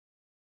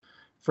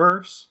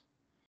 First,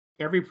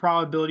 every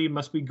probability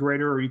must be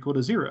greater or equal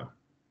to 0.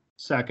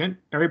 Second,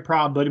 every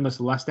probability must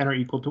be less than or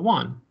equal to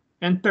 1.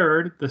 And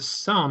third, the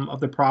sum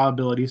of the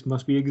probabilities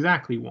must be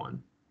exactly 1.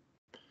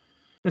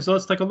 And so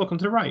let's take a look on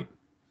to the right.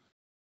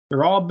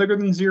 They're all bigger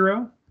than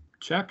 0.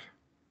 Check.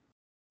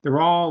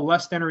 They're all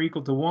less than or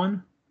equal to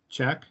 1.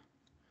 Check.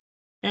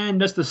 And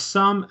does the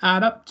sum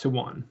add up to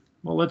 1?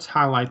 Well, let's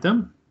highlight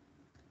them.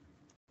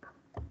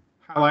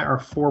 Highlight our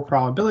 4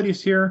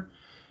 probabilities here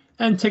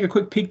and take a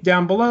quick peek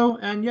down below.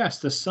 And yes,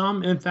 the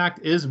sum in fact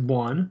is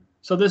 1.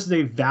 So this is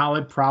a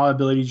valid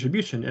probability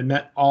distribution. It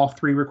met all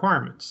 3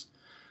 requirements.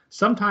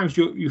 Sometimes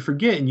you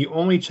forget and you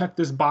only check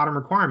this bottom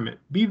requirement.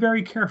 Be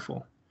very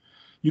careful.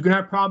 You can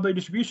have probability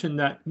distribution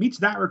that meets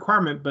that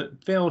requirement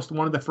but fails to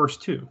one of the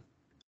first 2.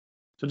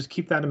 So just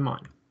keep that in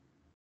mind.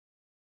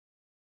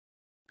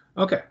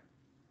 Okay.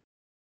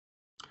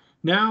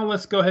 Now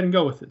let's go ahead and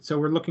go with it. So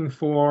we're looking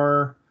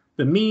for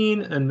the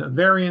mean and the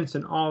variance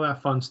and all that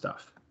fun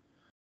stuff.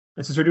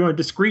 And since we're doing a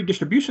discrete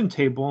distribution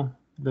table,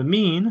 the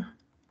mean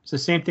is the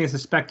same thing as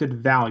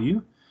expected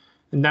value,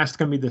 and that's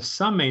going to be the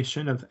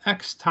summation of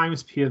x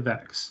times p of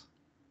x.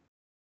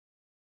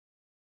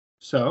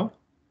 So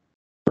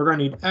we're going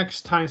to need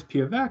x times p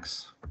of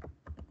x.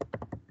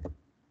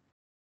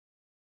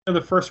 So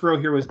the first row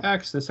here was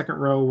x, the second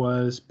row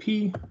was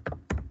p.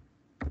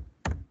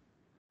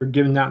 We're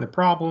given that in the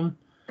problem.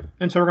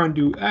 And so we're going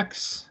to do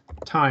x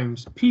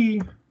times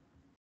p,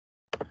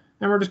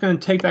 and we're just going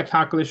to take that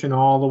calculation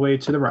all the way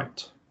to the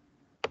right.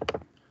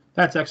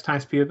 That's x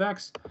times p of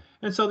x.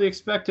 And so the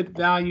expected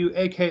value,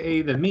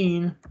 aka the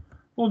mean,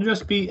 will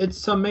just be its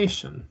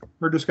summation.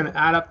 We're just going to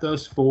add up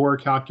those 4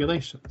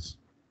 calculations.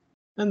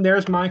 And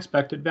there's my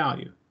expected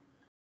value.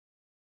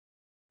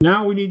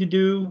 Now we need to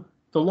do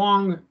the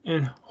long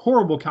and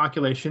horrible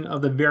calculation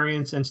of the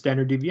variance and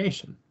standard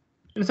deviation.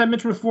 And as I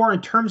mentioned before,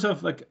 in terms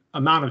of like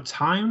amount of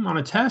time on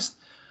a test,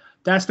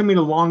 that's going to be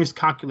the longest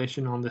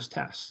calculation on this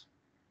test.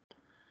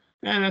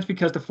 And that's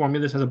because the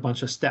formula has a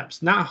bunch of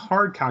steps. Not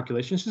hard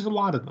calculations, just a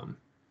lot of them.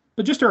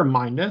 But just to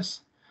remind us,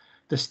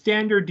 the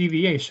standard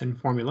deviation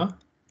formula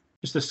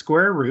is the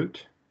square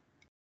root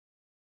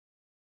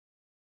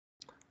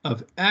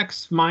of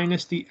x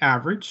minus the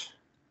average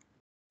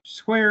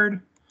squared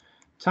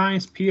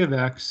times p of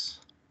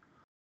x.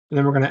 And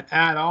then we're going to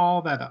add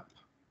all that up.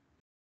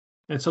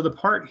 And so the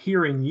part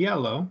here in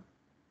yellow,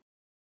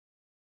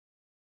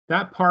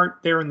 that part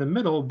there in the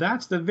middle,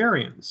 that's the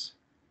variance.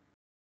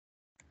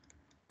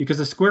 Because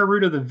the square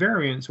root of the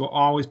variance will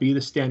always be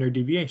the standard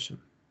deviation.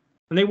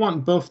 And they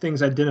want both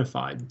things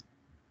identified.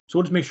 So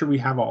we'll just make sure we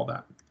have all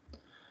that.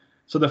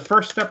 So the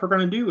first step we're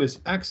going to do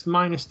is x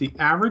minus the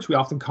average. We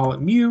often call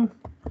it mu.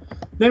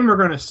 Then we're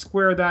going to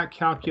square that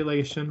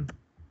calculation.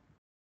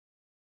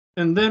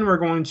 And then we're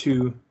going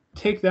to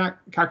take that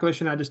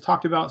calculation I just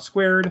talked about,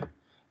 squared,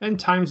 and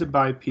times it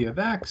by p of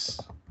x.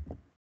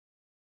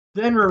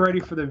 Then we're ready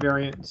for the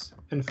variance,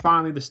 and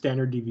finally the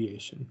standard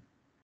deviation.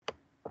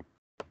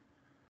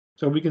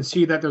 So we can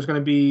see that there's going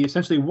to be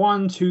essentially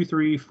 1, 2,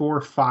 3,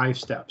 4, 5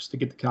 steps to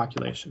get the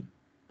calculation.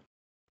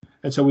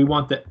 And so we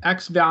want the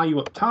x value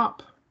up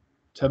top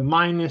to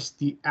minus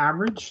the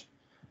average.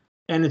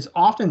 And it's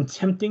often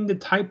tempting to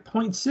type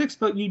 0.6,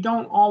 but you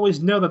don't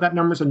always know that that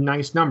number is a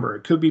nice number.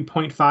 It could be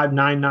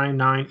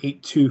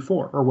 0.5999824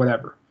 or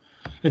whatever.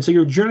 And so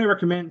you're generally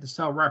recommended the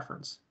cell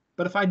reference.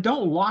 But if I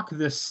don't lock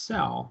this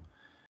cell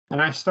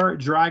and I start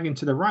dragging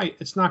to the right,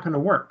 it's not going to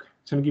work.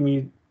 It's going to give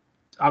me,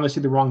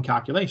 obviously, the wrong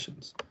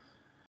calculations.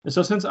 And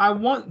so since I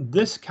want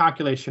this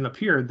calculation up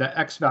here, the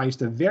x values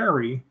to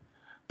vary,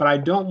 but I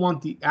don't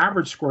want the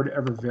average score to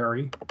ever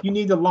vary, you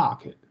need to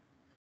lock it.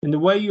 And the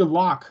way you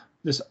lock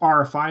this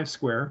R5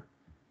 square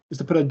is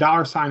to put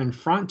a $sign in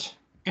front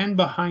and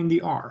behind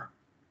the R.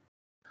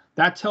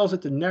 That tells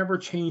it to never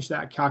change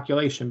that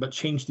calculation, but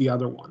change the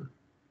other one.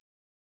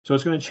 So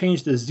it's going to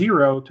change the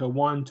 0 to a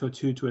 1 to a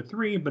 2 to a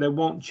 3, but it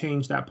won't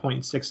change that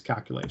 0.6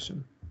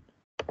 calculation.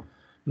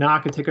 Now I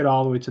can take it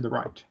all the way to the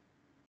right.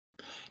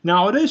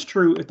 Now it is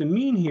true if the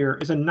mean here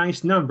is a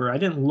nice number, I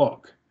didn't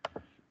look,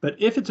 but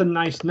if it's a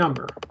nice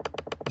number,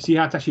 you see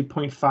how it's actually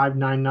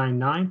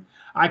 0.5999?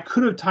 I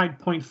could have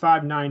typed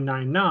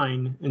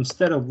 0.5999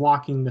 instead of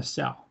locking the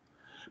cell.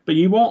 But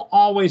you won't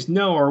always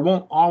know, or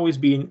won't always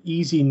be an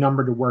easy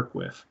number to work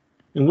with,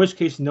 in which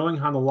case knowing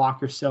how to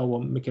lock your cell will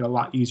make it a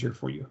lot easier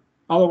for you.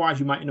 Otherwise,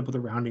 you might end up with a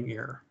rounding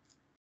error.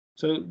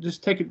 So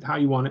just take it how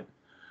you want it.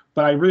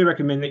 But I really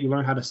recommend that you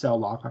learn how to cell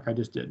lock like I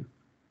just did.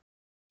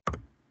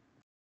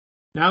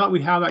 Now that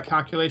we have that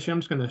calculation, I'm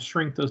just going to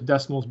shrink those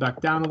decimals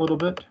back down a little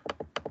bit.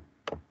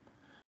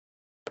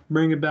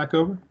 Bring it back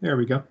over. There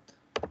we go.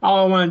 All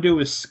I want to do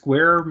is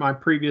square my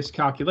previous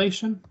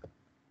calculation.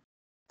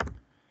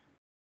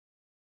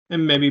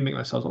 And maybe make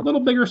my cells a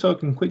little bigger so it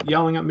can quit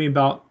yelling at me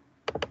about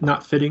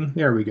not fitting.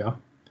 There we go.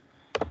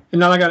 And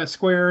now I got it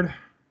squared.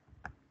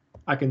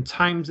 I can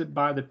times it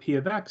by the p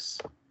of x.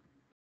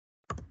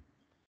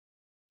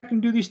 I can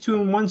do these two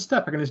in one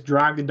step. I can just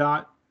drag the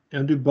dot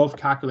and do both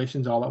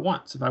calculations all at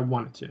once if I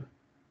wanted to.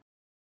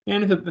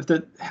 And if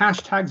the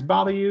hashtags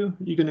bother you,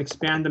 you can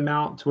expand them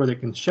out to where they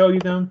can show you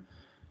them.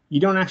 You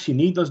don't actually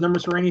need those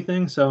numbers for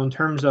anything. So in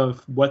terms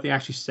of what they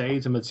actually say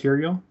is a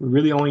material, we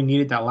really only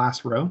needed that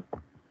last row.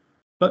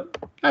 But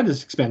I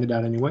just expanded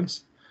out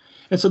anyways.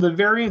 And so the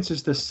variance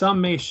is the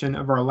summation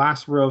of our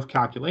last row of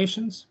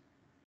calculations.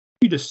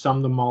 You just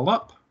sum them all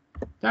up.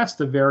 That's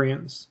the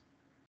variance.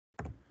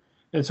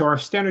 And so our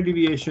standard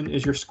deviation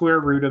is your square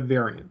root of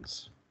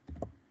variance.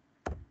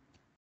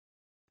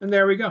 And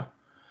there we go.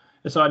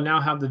 And so I now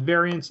have the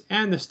variance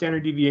and the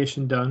standard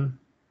deviation done.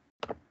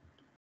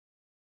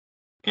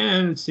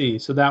 And let's see,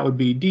 so that would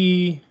be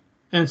D.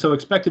 And so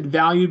expected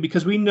value,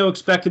 because we know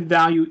expected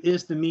value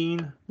is the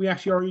mean, we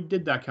actually already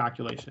did that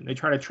calculation. They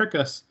try to trick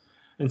us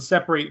and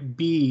separate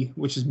B,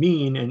 which is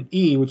mean, and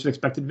E, which is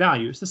expected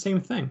value. It's the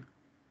same thing.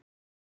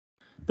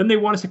 Then they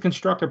want us to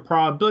construct a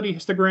probability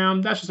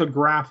histogram. That's just a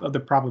graph of the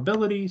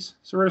probabilities.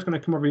 So we're just going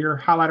to come over here,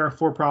 highlight our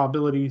 4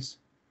 probabilities,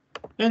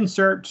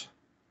 insert,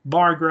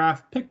 bar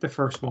graph, pick the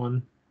first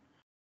one,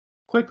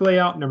 quick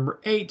layout number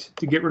 8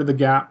 to get rid of the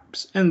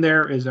gaps, and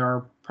there is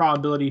our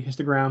probability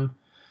histogram.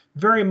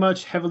 Very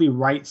much heavily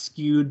right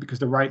skewed because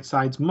the right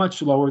side's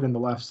much lower than the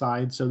left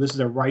side, so this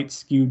is a right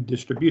skewed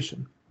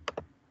distribution.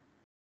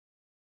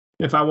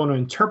 If I want to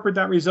interpret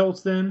that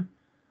results then,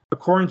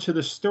 according to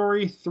the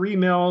story, 3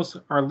 males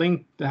are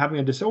linked to having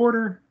a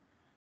disorder.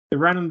 The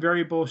random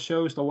variable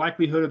shows the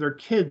likelihood of their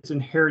kids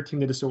inheriting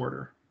the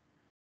disorder.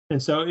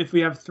 And so if we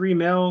have 3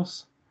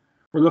 males,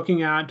 we're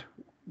looking at,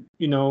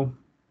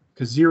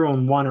 because 0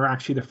 and 1 are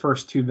actually the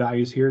first 2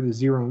 values here, the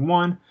 0 and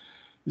 1.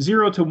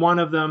 0 to 1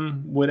 of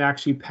them would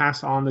actually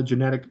pass on the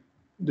genetic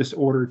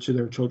disorder to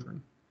their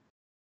children,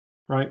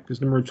 right? Because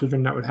the number of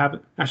children that would have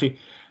it. Actually,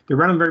 the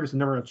random variable is the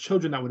number of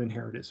children that would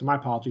inherit it. So my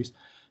apologies.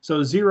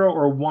 So 0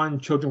 or 1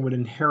 children would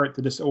inherit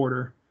the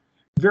disorder.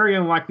 Very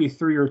unlikely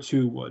 3 or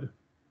 2 would.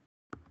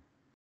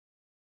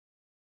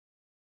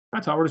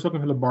 That's all. We're just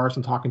looking for the bars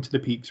and talking to the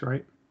peaks,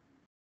 right?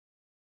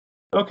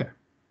 Okay.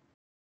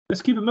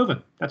 Let's keep it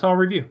moving. That's all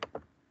review.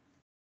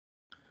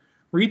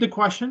 Read the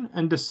question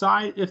and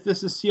decide if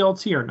this is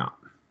CLT or not.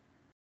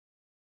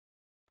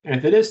 And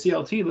if it is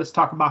CLT, let's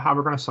talk about how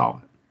we're going to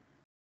solve it.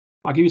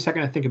 I'll give you a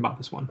second to think about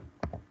this one.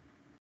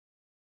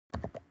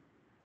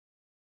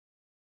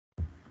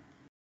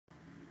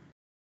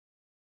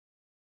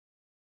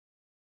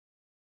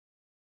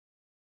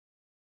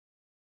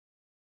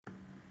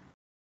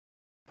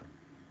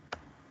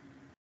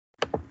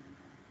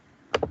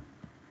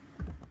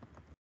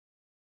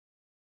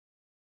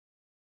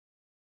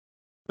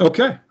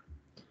 Okay.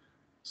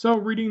 So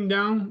reading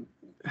down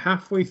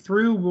halfway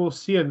through, we'll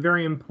see a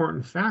very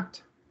important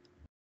fact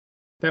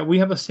that we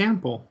have a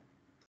sample.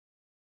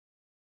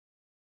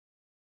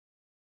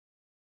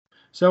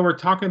 So we're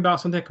talking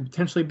about something that could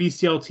potentially be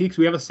CLT because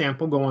we have a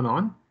sample going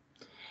on.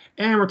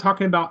 And we're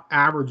talking about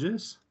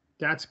averages.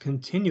 That's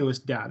continuous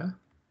data.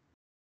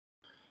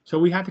 So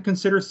we have to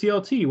consider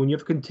CLT. When you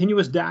have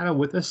continuous data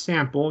with a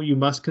sample, you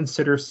must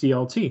consider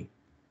CLT.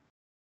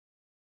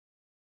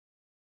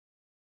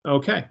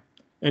 Okay.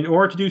 In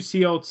order to do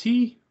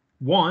CLT,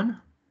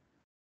 1,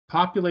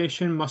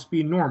 population must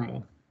be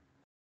normal.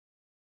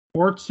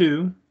 Or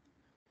 2,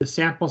 the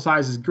sample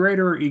size is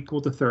greater or equal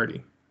to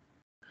 30.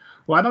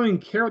 Well, I don't even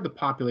care what the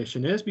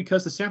population is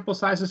because the sample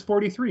size is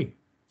 43.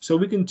 So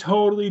we can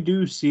totally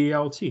do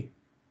CLT.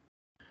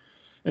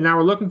 And now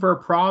we're looking for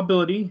a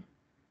probability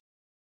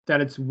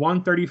that it's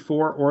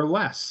 134 or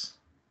less.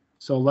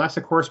 So less,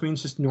 of course,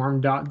 means just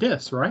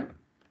norm.dis, right?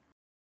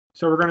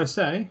 So we're going to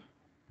say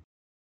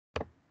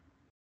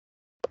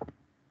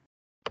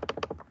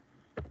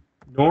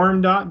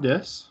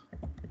norm.dis,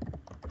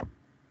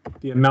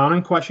 the amount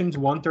in question is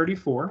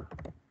 134.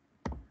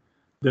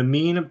 The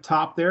mean up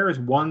top there is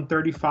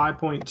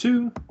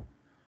 135.2.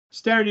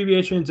 Standard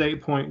deviation is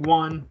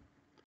 8.1.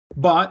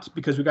 But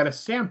because we got a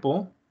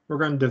sample, we're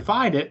going to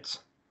divide it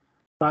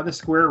by the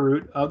square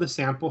root of the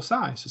sample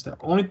size. It's the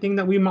only thing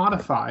that we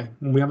modify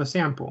when we have a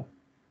sample.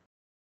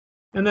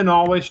 And then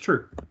always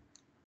true.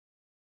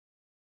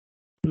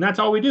 And that's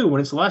all we do.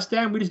 When it's less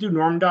than, we just do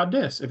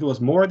norm.dis. If it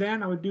was more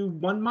than, I would do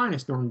 1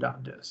 minus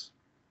norm.dis.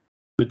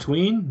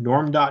 Between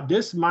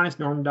norm.dis minus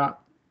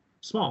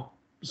norm.small.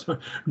 So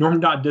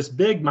norm.dis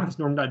big minus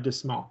norm.dis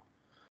small.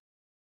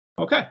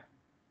 Okay.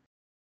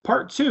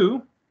 Part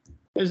 2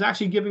 is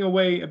actually giving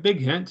away a big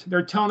hint.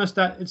 They're telling us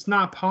that it's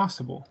not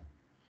possible.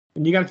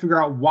 And you got to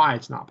figure out why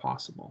it's not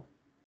possible.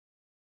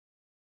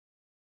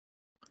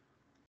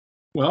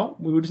 Well,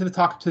 we just have to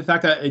talk to the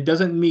fact that it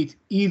doesn't meet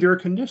either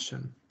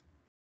condition.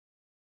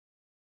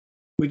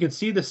 We can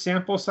see the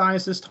sample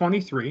size is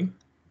 23.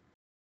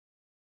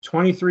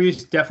 23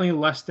 is definitely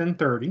less than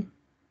 30.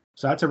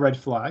 So that's a red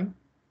flag.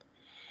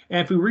 And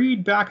if we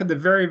read back at the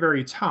very,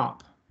 very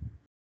top,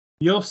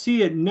 you'll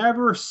see it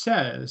never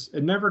says,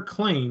 it never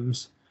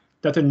claims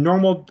that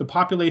the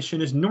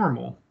population is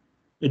normal.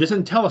 It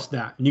doesn't tell us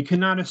that. And you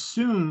cannot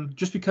assume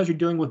just because you're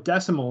dealing with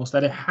decimals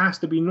that it has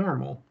to be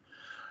normal.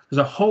 There's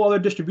a whole other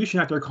distribution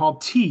out there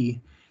called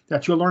T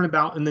that you'll learn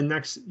about in the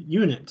next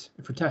unit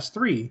for test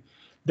 3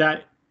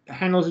 that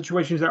handle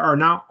situations that are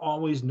not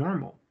always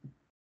normal.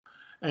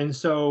 And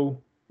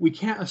so we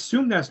can't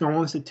assume that's normal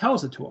unless it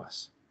tells it to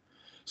us.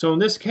 So in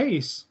this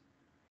case,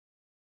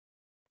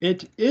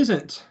 it is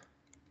not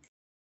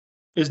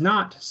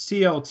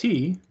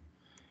CLT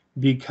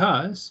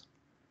because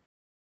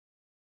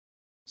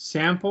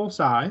sample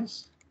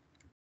size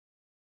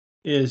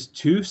is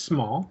too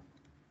small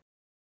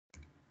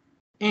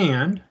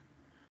and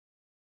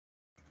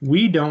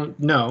we don't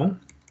know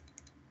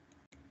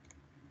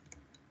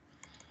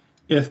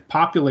if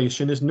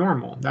population is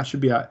normal. That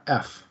should be a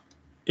F.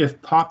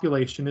 If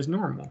population is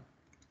normal.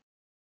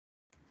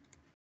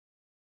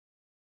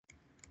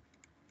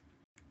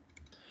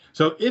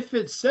 So if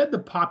it said the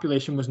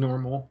population was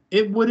normal,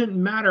 it wouldn't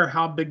matter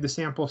how big the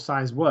sample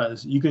size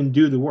was. You can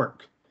do the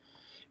work.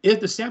 If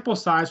the sample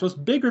size was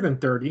bigger than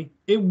 30,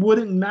 it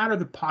wouldn't matter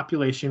the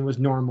population was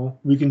normal.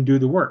 We can do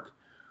the work.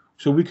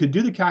 So we could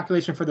do the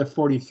calculation for the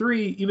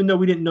 43, even though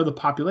we didn't know the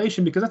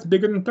population, because that's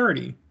bigger than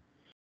 30.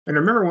 And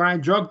remember, when I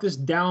drug this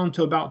down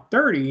to about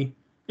 30,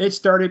 it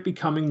started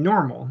becoming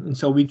normal. And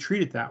so we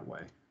treat it that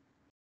way.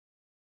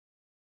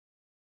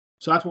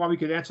 So that's why we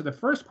could answer the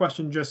first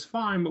question just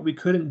fine, but we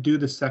couldn't do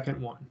the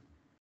second one.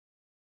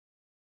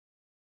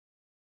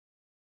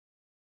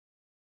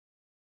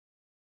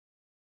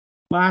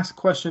 Last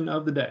question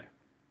of the day.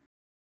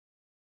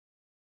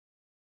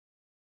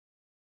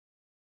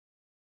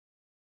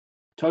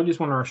 Told you it's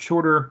one of our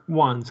shorter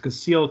ones because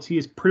CLT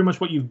is pretty much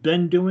what you've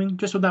been doing,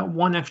 just with that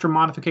one extra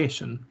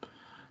modification.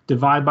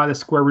 Divide by the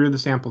square root of the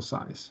sample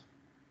size.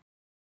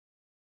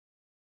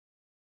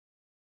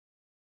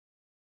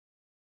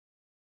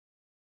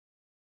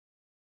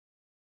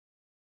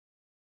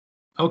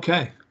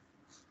 Okay.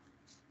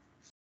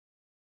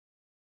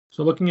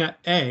 So looking at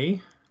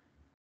A,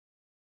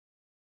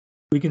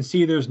 we can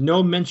see there's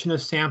no mention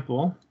of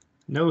sample,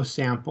 no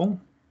sample.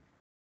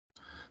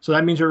 So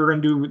that means that we're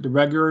going to do the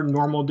regular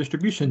normal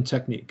distribution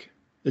technique.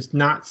 It's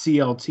not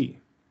CLT.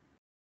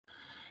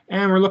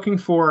 And we're looking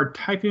for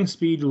typing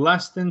speed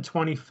less than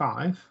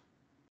 25.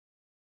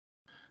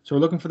 So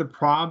we're looking for the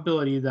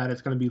probability that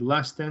it's going to be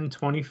less than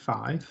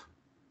 25.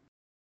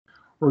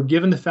 We're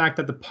given the fact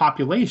that the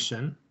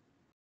population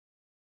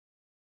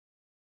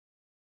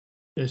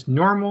is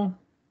normal,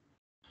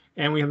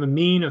 and we have a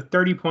mean of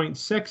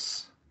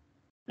 30.6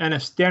 and a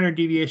standard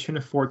deviation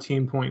of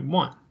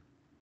 14.1.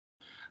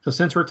 So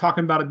since we're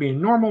talking about it being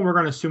normal, we're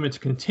going to assume it's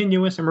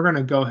continuous, and we're going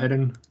to go ahead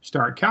and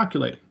start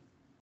calculating.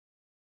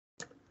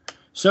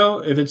 So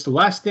if it's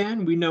less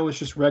than, we know it's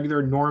just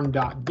regular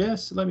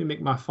norm.dis. Let me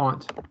make my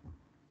font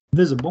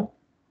visible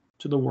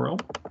to the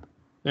world.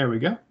 There we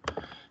go.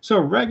 So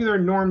regular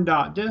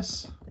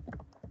norm.dis,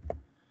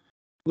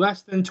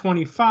 less than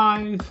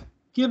 25,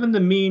 given the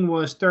mean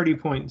was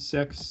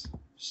 30.6,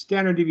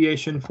 standard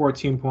deviation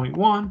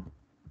 14.1,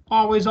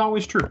 always,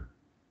 always true.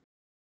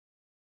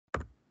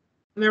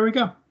 And there we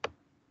go.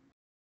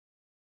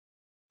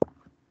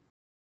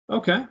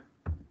 Okay.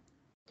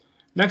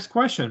 Next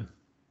question.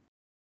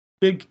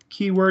 Big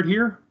keyword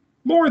here,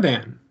 more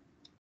than.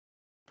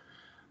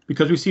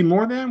 Because we see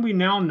more than, we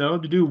now know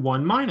to do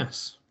 1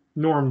 minus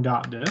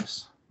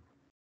norm.dis.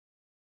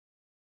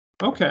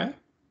 Okay,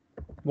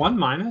 1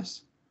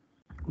 minus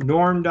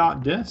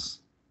norm.dis.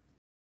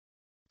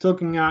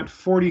 Looking at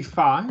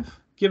 45,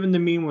 given the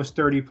mean was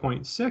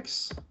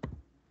 30.6.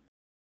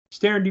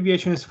 Standard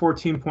deviation is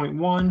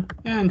 14.1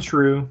 and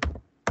true.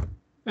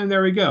 And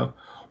there we go.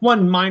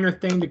 One minor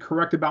thing to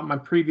correct about my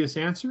previous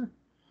answer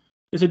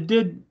is it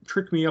did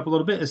trick me up a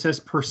little bit. It says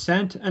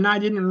percent, and I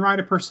didn't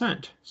write a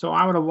percent. So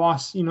I would have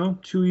lost,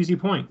 2 easy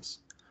points.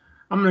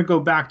 I'm going to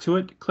go back to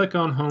it, click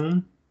on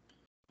home,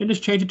 and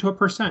just change it to a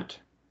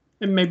percent,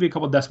 and maybe a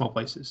couple decimal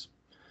places.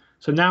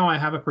 So now I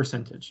have a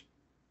percentage.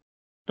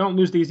 Don't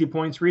lose the easy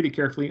points. Read it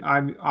carefully.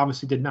 I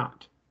obviously did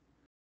not.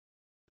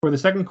 For the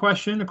second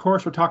question, of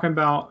course, we're talking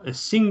about a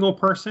single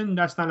person.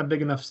 That's not a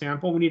big enough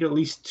sample. We need at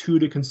least 2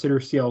 to consider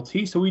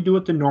CLT. So we do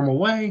it the normal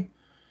way.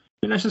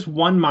 And that's just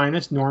 1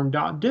 minus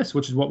norm.dis,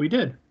 which is what we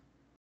did.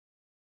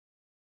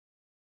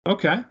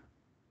 Okay.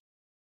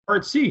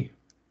 Part C.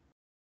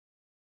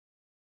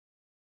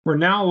 We're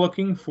now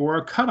looking for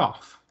a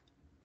cutoff.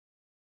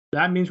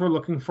 That means we're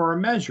looking for a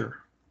measure.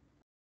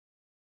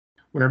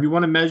 Whenever you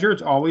want to measure,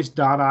 it's always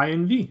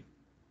 .inv.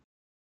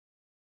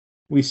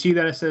 We see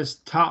that it says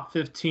top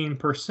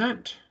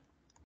 15%,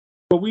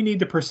 but we need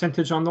the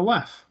percentage on the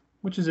left,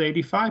 which is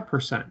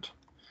 85%.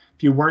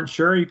 If you weren't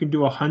sure, you can do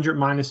 100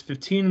 minus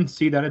 15 and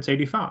see that it's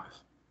 85.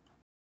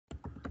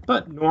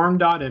 But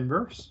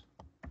norm.inverse,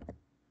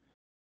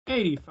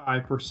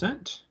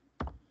 85%,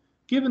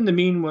 given the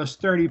mean was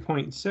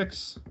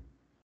 30.6,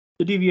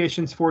 the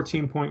deviation is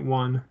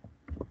 14.1,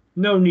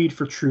 no need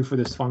for true for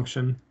this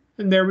function,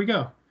 and there we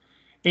go.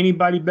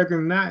 Anybody bigger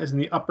than that is in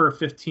the upper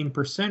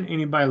 15%.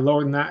 Anybody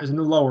lower than that is in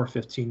the lower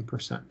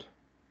 15%.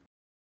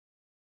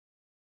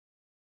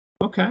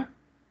 Okay.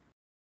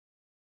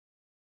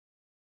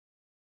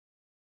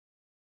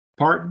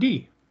 Part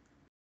D.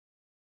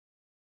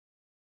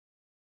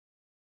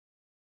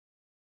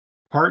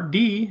 Part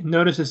D,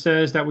 notice it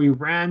says that we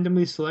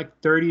randomly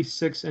select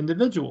 36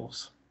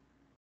 individuals.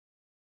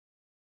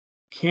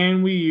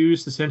 Can we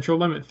use the central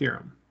limit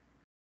theorem?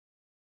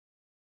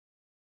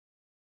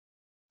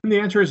 And the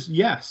answer is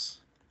yes.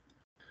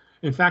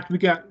 In fact,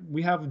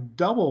 we have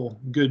double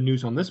good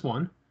news on this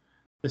one.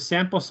 The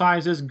sample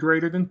size is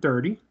greater than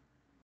 30.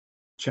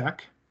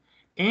 Check.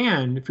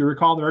 And if you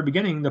recall at the very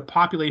beginning, the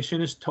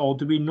population is told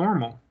to be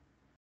normal.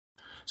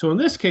 So in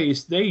this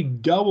case, they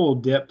double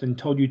dipped and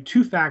told you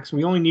two facts.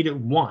 We only needed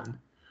one.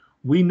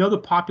 We know the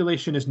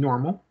population is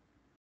normal,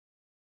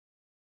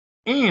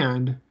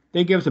 and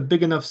they give us a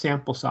big enough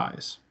sample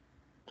size.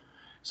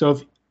 So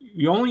if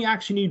you only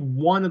actually need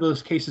one of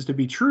those cases to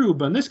be true,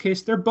 but in this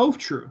case, they're both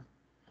true.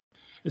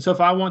 And so if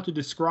I want to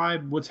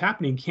describe what's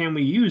happening, can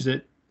we use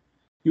it?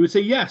 You would say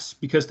yes,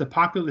 because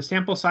the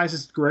sample size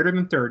is greater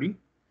than 30,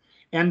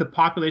 and the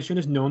population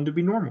is known to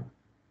be normal.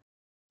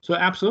 So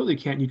absolutely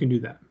you can do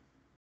that.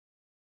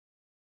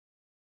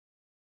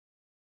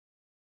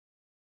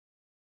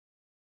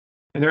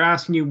 And they're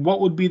asking you, what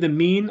would be the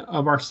mean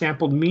of our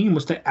sampled mean?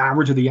 What's the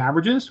average of the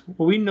averages?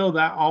 Well, we know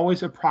that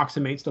always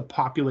approximates the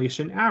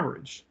population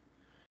average.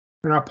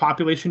 And our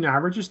population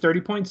average is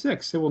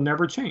 30.6. It will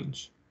never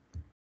change.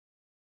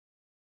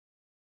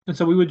 And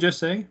so we would just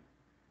say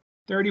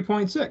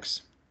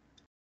 30.6.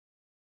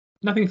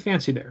 Nothing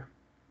fancy there.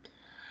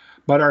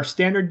 But our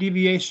standard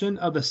deviation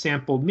of the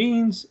sampled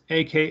means,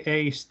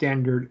 aka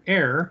standard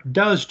error,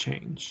 does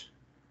change.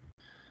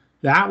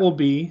 That will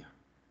be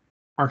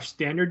our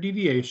standard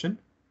deviation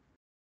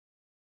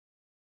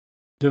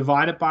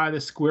divided by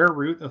the square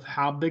root of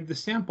how big the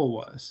sample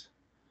was.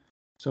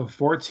 So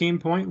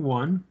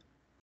 14.1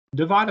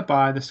 divided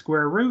by the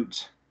square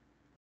root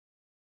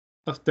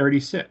of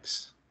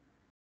 36.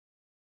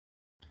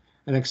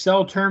 In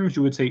Excel terms,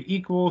 you would say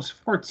equals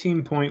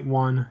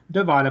 14.1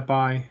 divided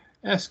by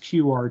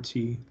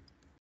SQRT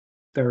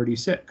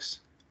 36.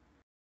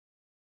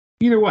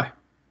 Either way.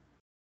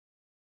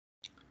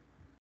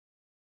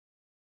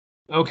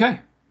 Okay.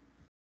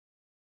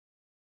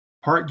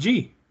 Part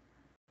G.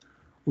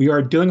 We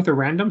are dealing with a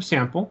random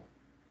sample.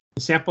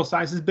 The sample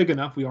size is big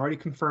enough. We already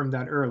confirmed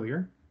that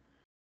earlier.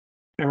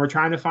 And we're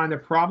trying to find the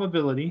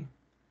probability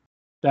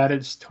that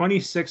it's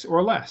 26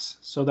 or less,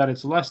 so that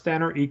it's less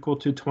than or equal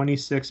to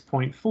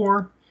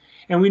 26.4.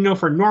 And we know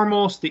for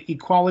normals, the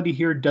equality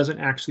here doesn't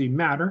actually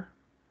matter.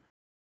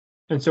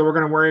 And so we're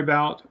going to worry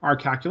about our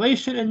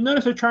calculation. And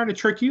notice they're trying to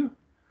trick you.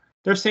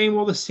 They're saying,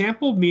 well, the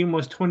sample mean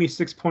was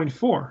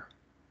 26.4.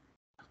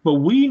 But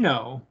we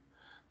know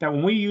that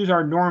when we use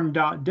our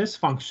norm.dis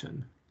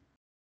function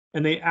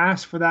and they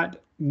ask for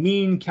that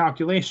mean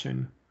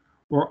calculation,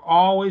 we're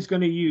always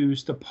going to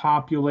use the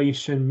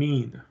population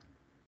mean.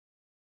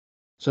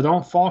 So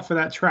don't fall for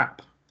that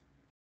trap.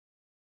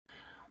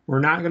 We're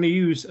not going to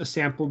use a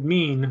sampled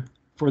mean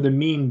for the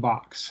mean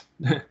box,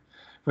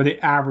 for the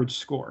average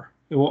score.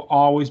 It will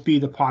always be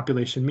the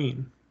population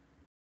mean.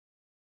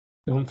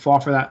 Don't fall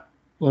for that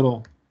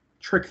little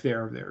trick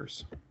there of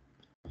theirs.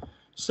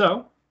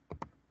 So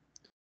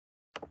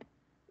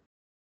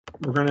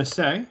we're going to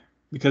say,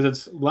 because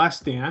it's less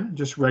than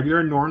just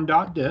regular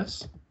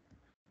norm.dis,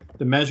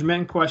 the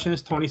measurement in question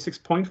is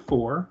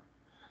 26.4.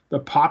 The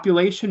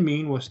population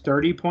mean was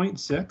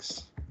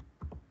 30.6.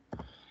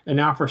 And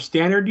now for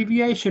standard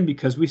deviation,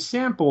 because we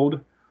sampled,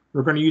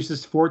 we're going to use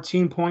this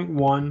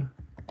 14.1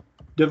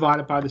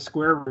 divided by the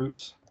square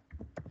root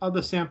of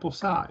the sample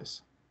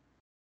size.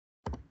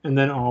 And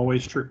then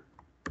always true.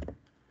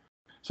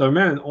 So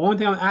remember, the only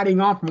thing I'm adding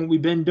on from what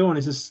we've been doing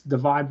is this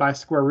divide by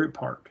square root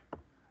part.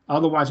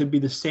 Otherwise, it'd be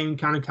the same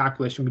kind of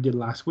calculation we did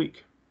last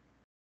week.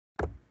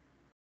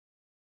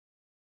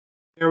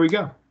 There we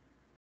go.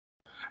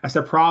 That's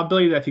the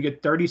probability that if you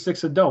get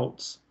 36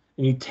 adults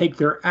and you take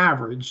their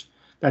average,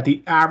 that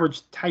the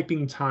average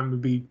typing time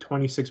would be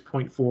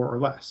 26.4 or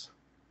less.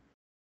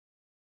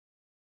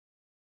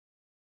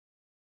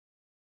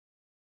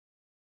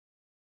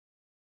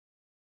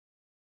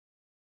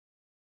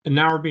 And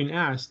now we're being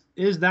asked,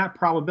 is that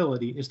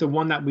probability, is the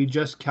one that we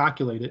just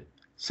calculated,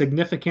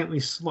 significantly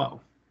slow?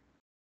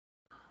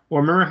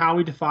 Well, remember how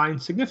we define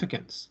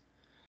significance.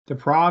 The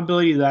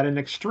probability that an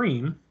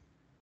extreme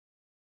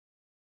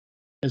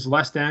is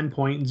less than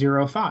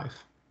 0.05.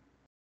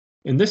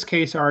 In this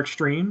case, our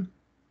extreme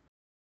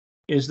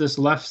is this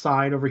left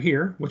side over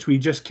here, which we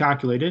just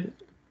calculated.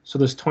 So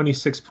this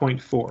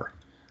 26.4,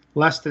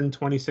 less than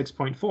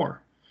 26.4.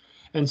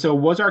 And so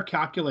was our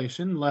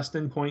calculation less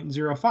than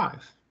 0.05?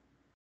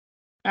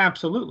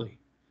 Absolutely.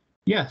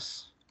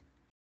 Yes.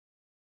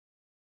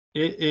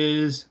 It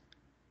is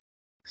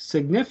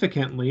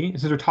significantly,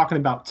 since we're talking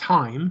about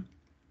time,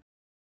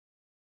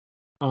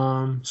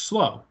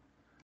 slow.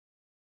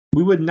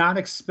 We would not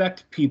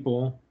expect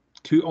people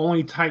to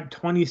only type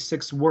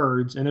 26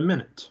 words in a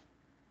minute.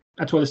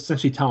 That's what it's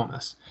essentially telling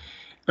us,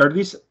 or at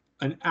least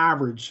an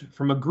average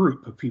from a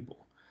group of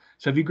people.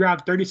 So if you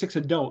grab 36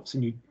 adults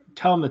and you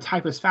tell them to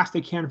type as fast as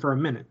they can for a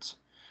minute,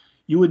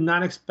 you would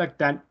not expect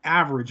that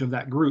average of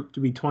that group to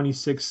be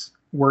 26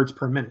 words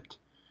per minute.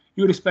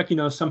 you would expect,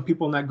 some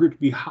people in that group to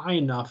be high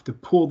enough to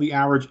pull the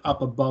average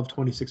up above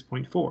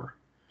 26.4.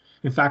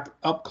 In fact,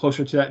 up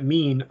closer to that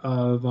mean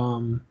of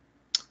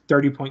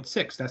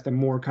 30.6. That's the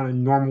more kind of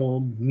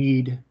normal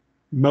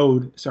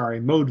mode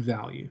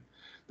value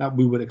that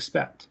we would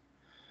expect.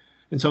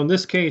 And so in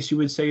this case, you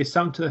would say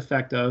something to the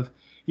effect of,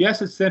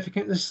 yes, it's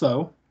significantly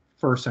slow,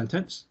 first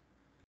sentence.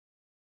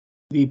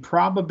 The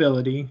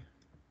probability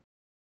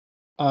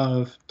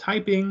of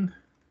typing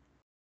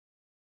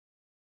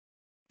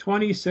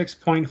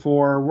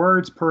 26.4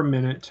 words per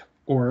minute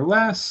or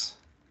less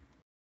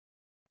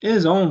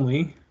is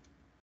only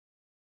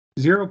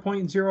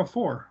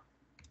 0.04,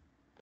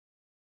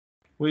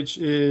 which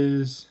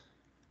is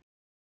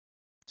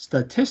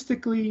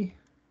statistically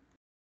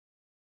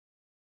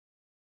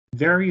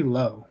very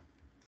low.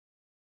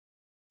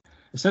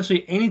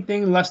 Essentially,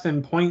 anything less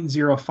than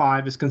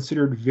 0.05 is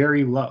considered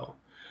very low,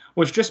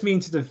 which just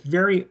means it's a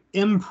very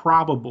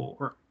improbable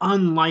or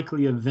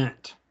unlikely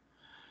event.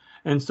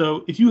 And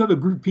so if you have a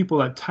group of people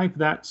that type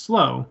that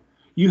slow,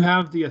 you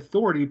have the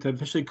authority to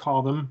officially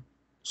call them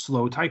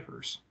slow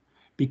typers,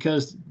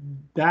 because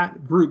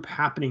that group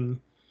happening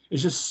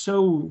is just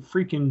so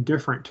freaking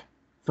different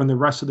from the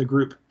rest of the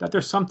group that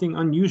there's something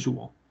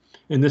unusual.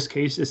 In this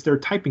case, it's their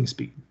typing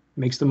speed. It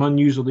makes them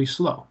unusually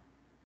slow.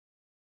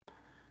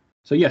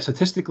 So yeah,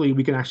 statistically,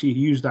 we can actually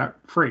use that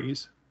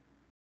phrase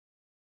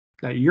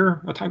that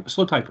you're a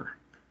slow typer.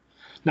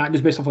 Not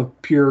just based off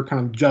of pure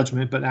kind of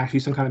judgment, but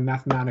actually some kind of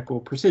mathematical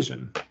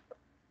precision.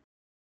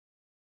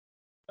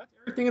 That's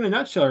everything in a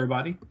nutshell,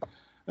 everybody.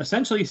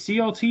 Essentially,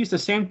 CLT is the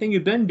same thing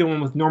you've been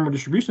doing with normal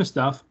distribution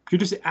stuff. You're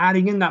just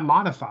adding in that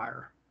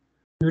modifier.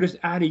 You're just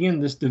adding in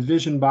this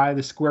division by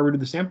the square root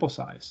of the sample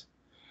size.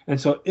 And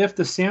so if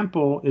the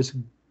sample is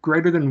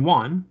greater than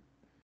 1,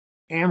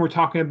 and we're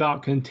talking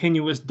about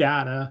continuous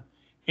data,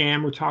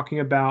 and we're talking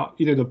about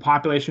either the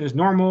population is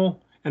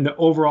normal and the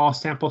overall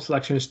sample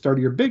selection is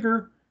 30 or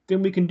bigger,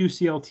 then we can do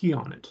CLT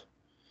on it.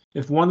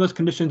 If one of those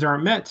conditions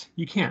aren't met,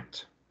 you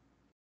can't.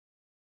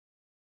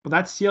 But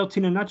that's CLT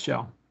in a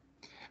nutshell.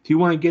 If you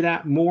want to get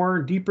at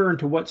more deeper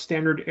into what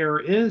standard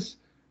error is,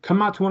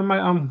 come out to one of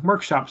my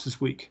workshops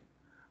this week.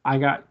 I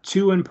got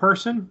 2 in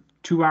person,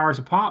 2 hours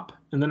a pop,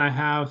 and then I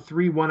have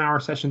 3 one-hour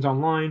sessions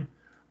online,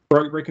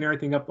 breaking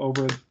everything up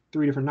over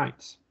 3 different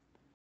nights.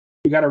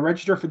 You got to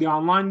register for the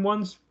online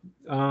ones.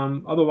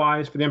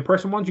 Otherwise, for the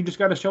in-person ones, you just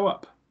got to show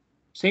up.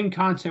 Same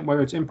content,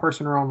 whether it's in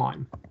person or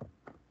online.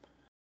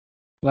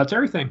 Well, that's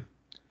everything.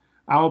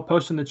 I'll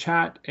post in the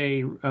chat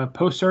a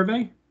post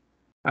survey.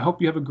 I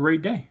hope you have a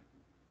great day.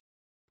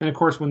 And of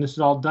course, when this is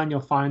all done, you'll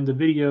find the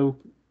video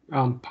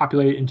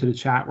populated into the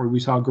chat where we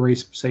saw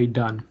Grace say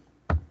done.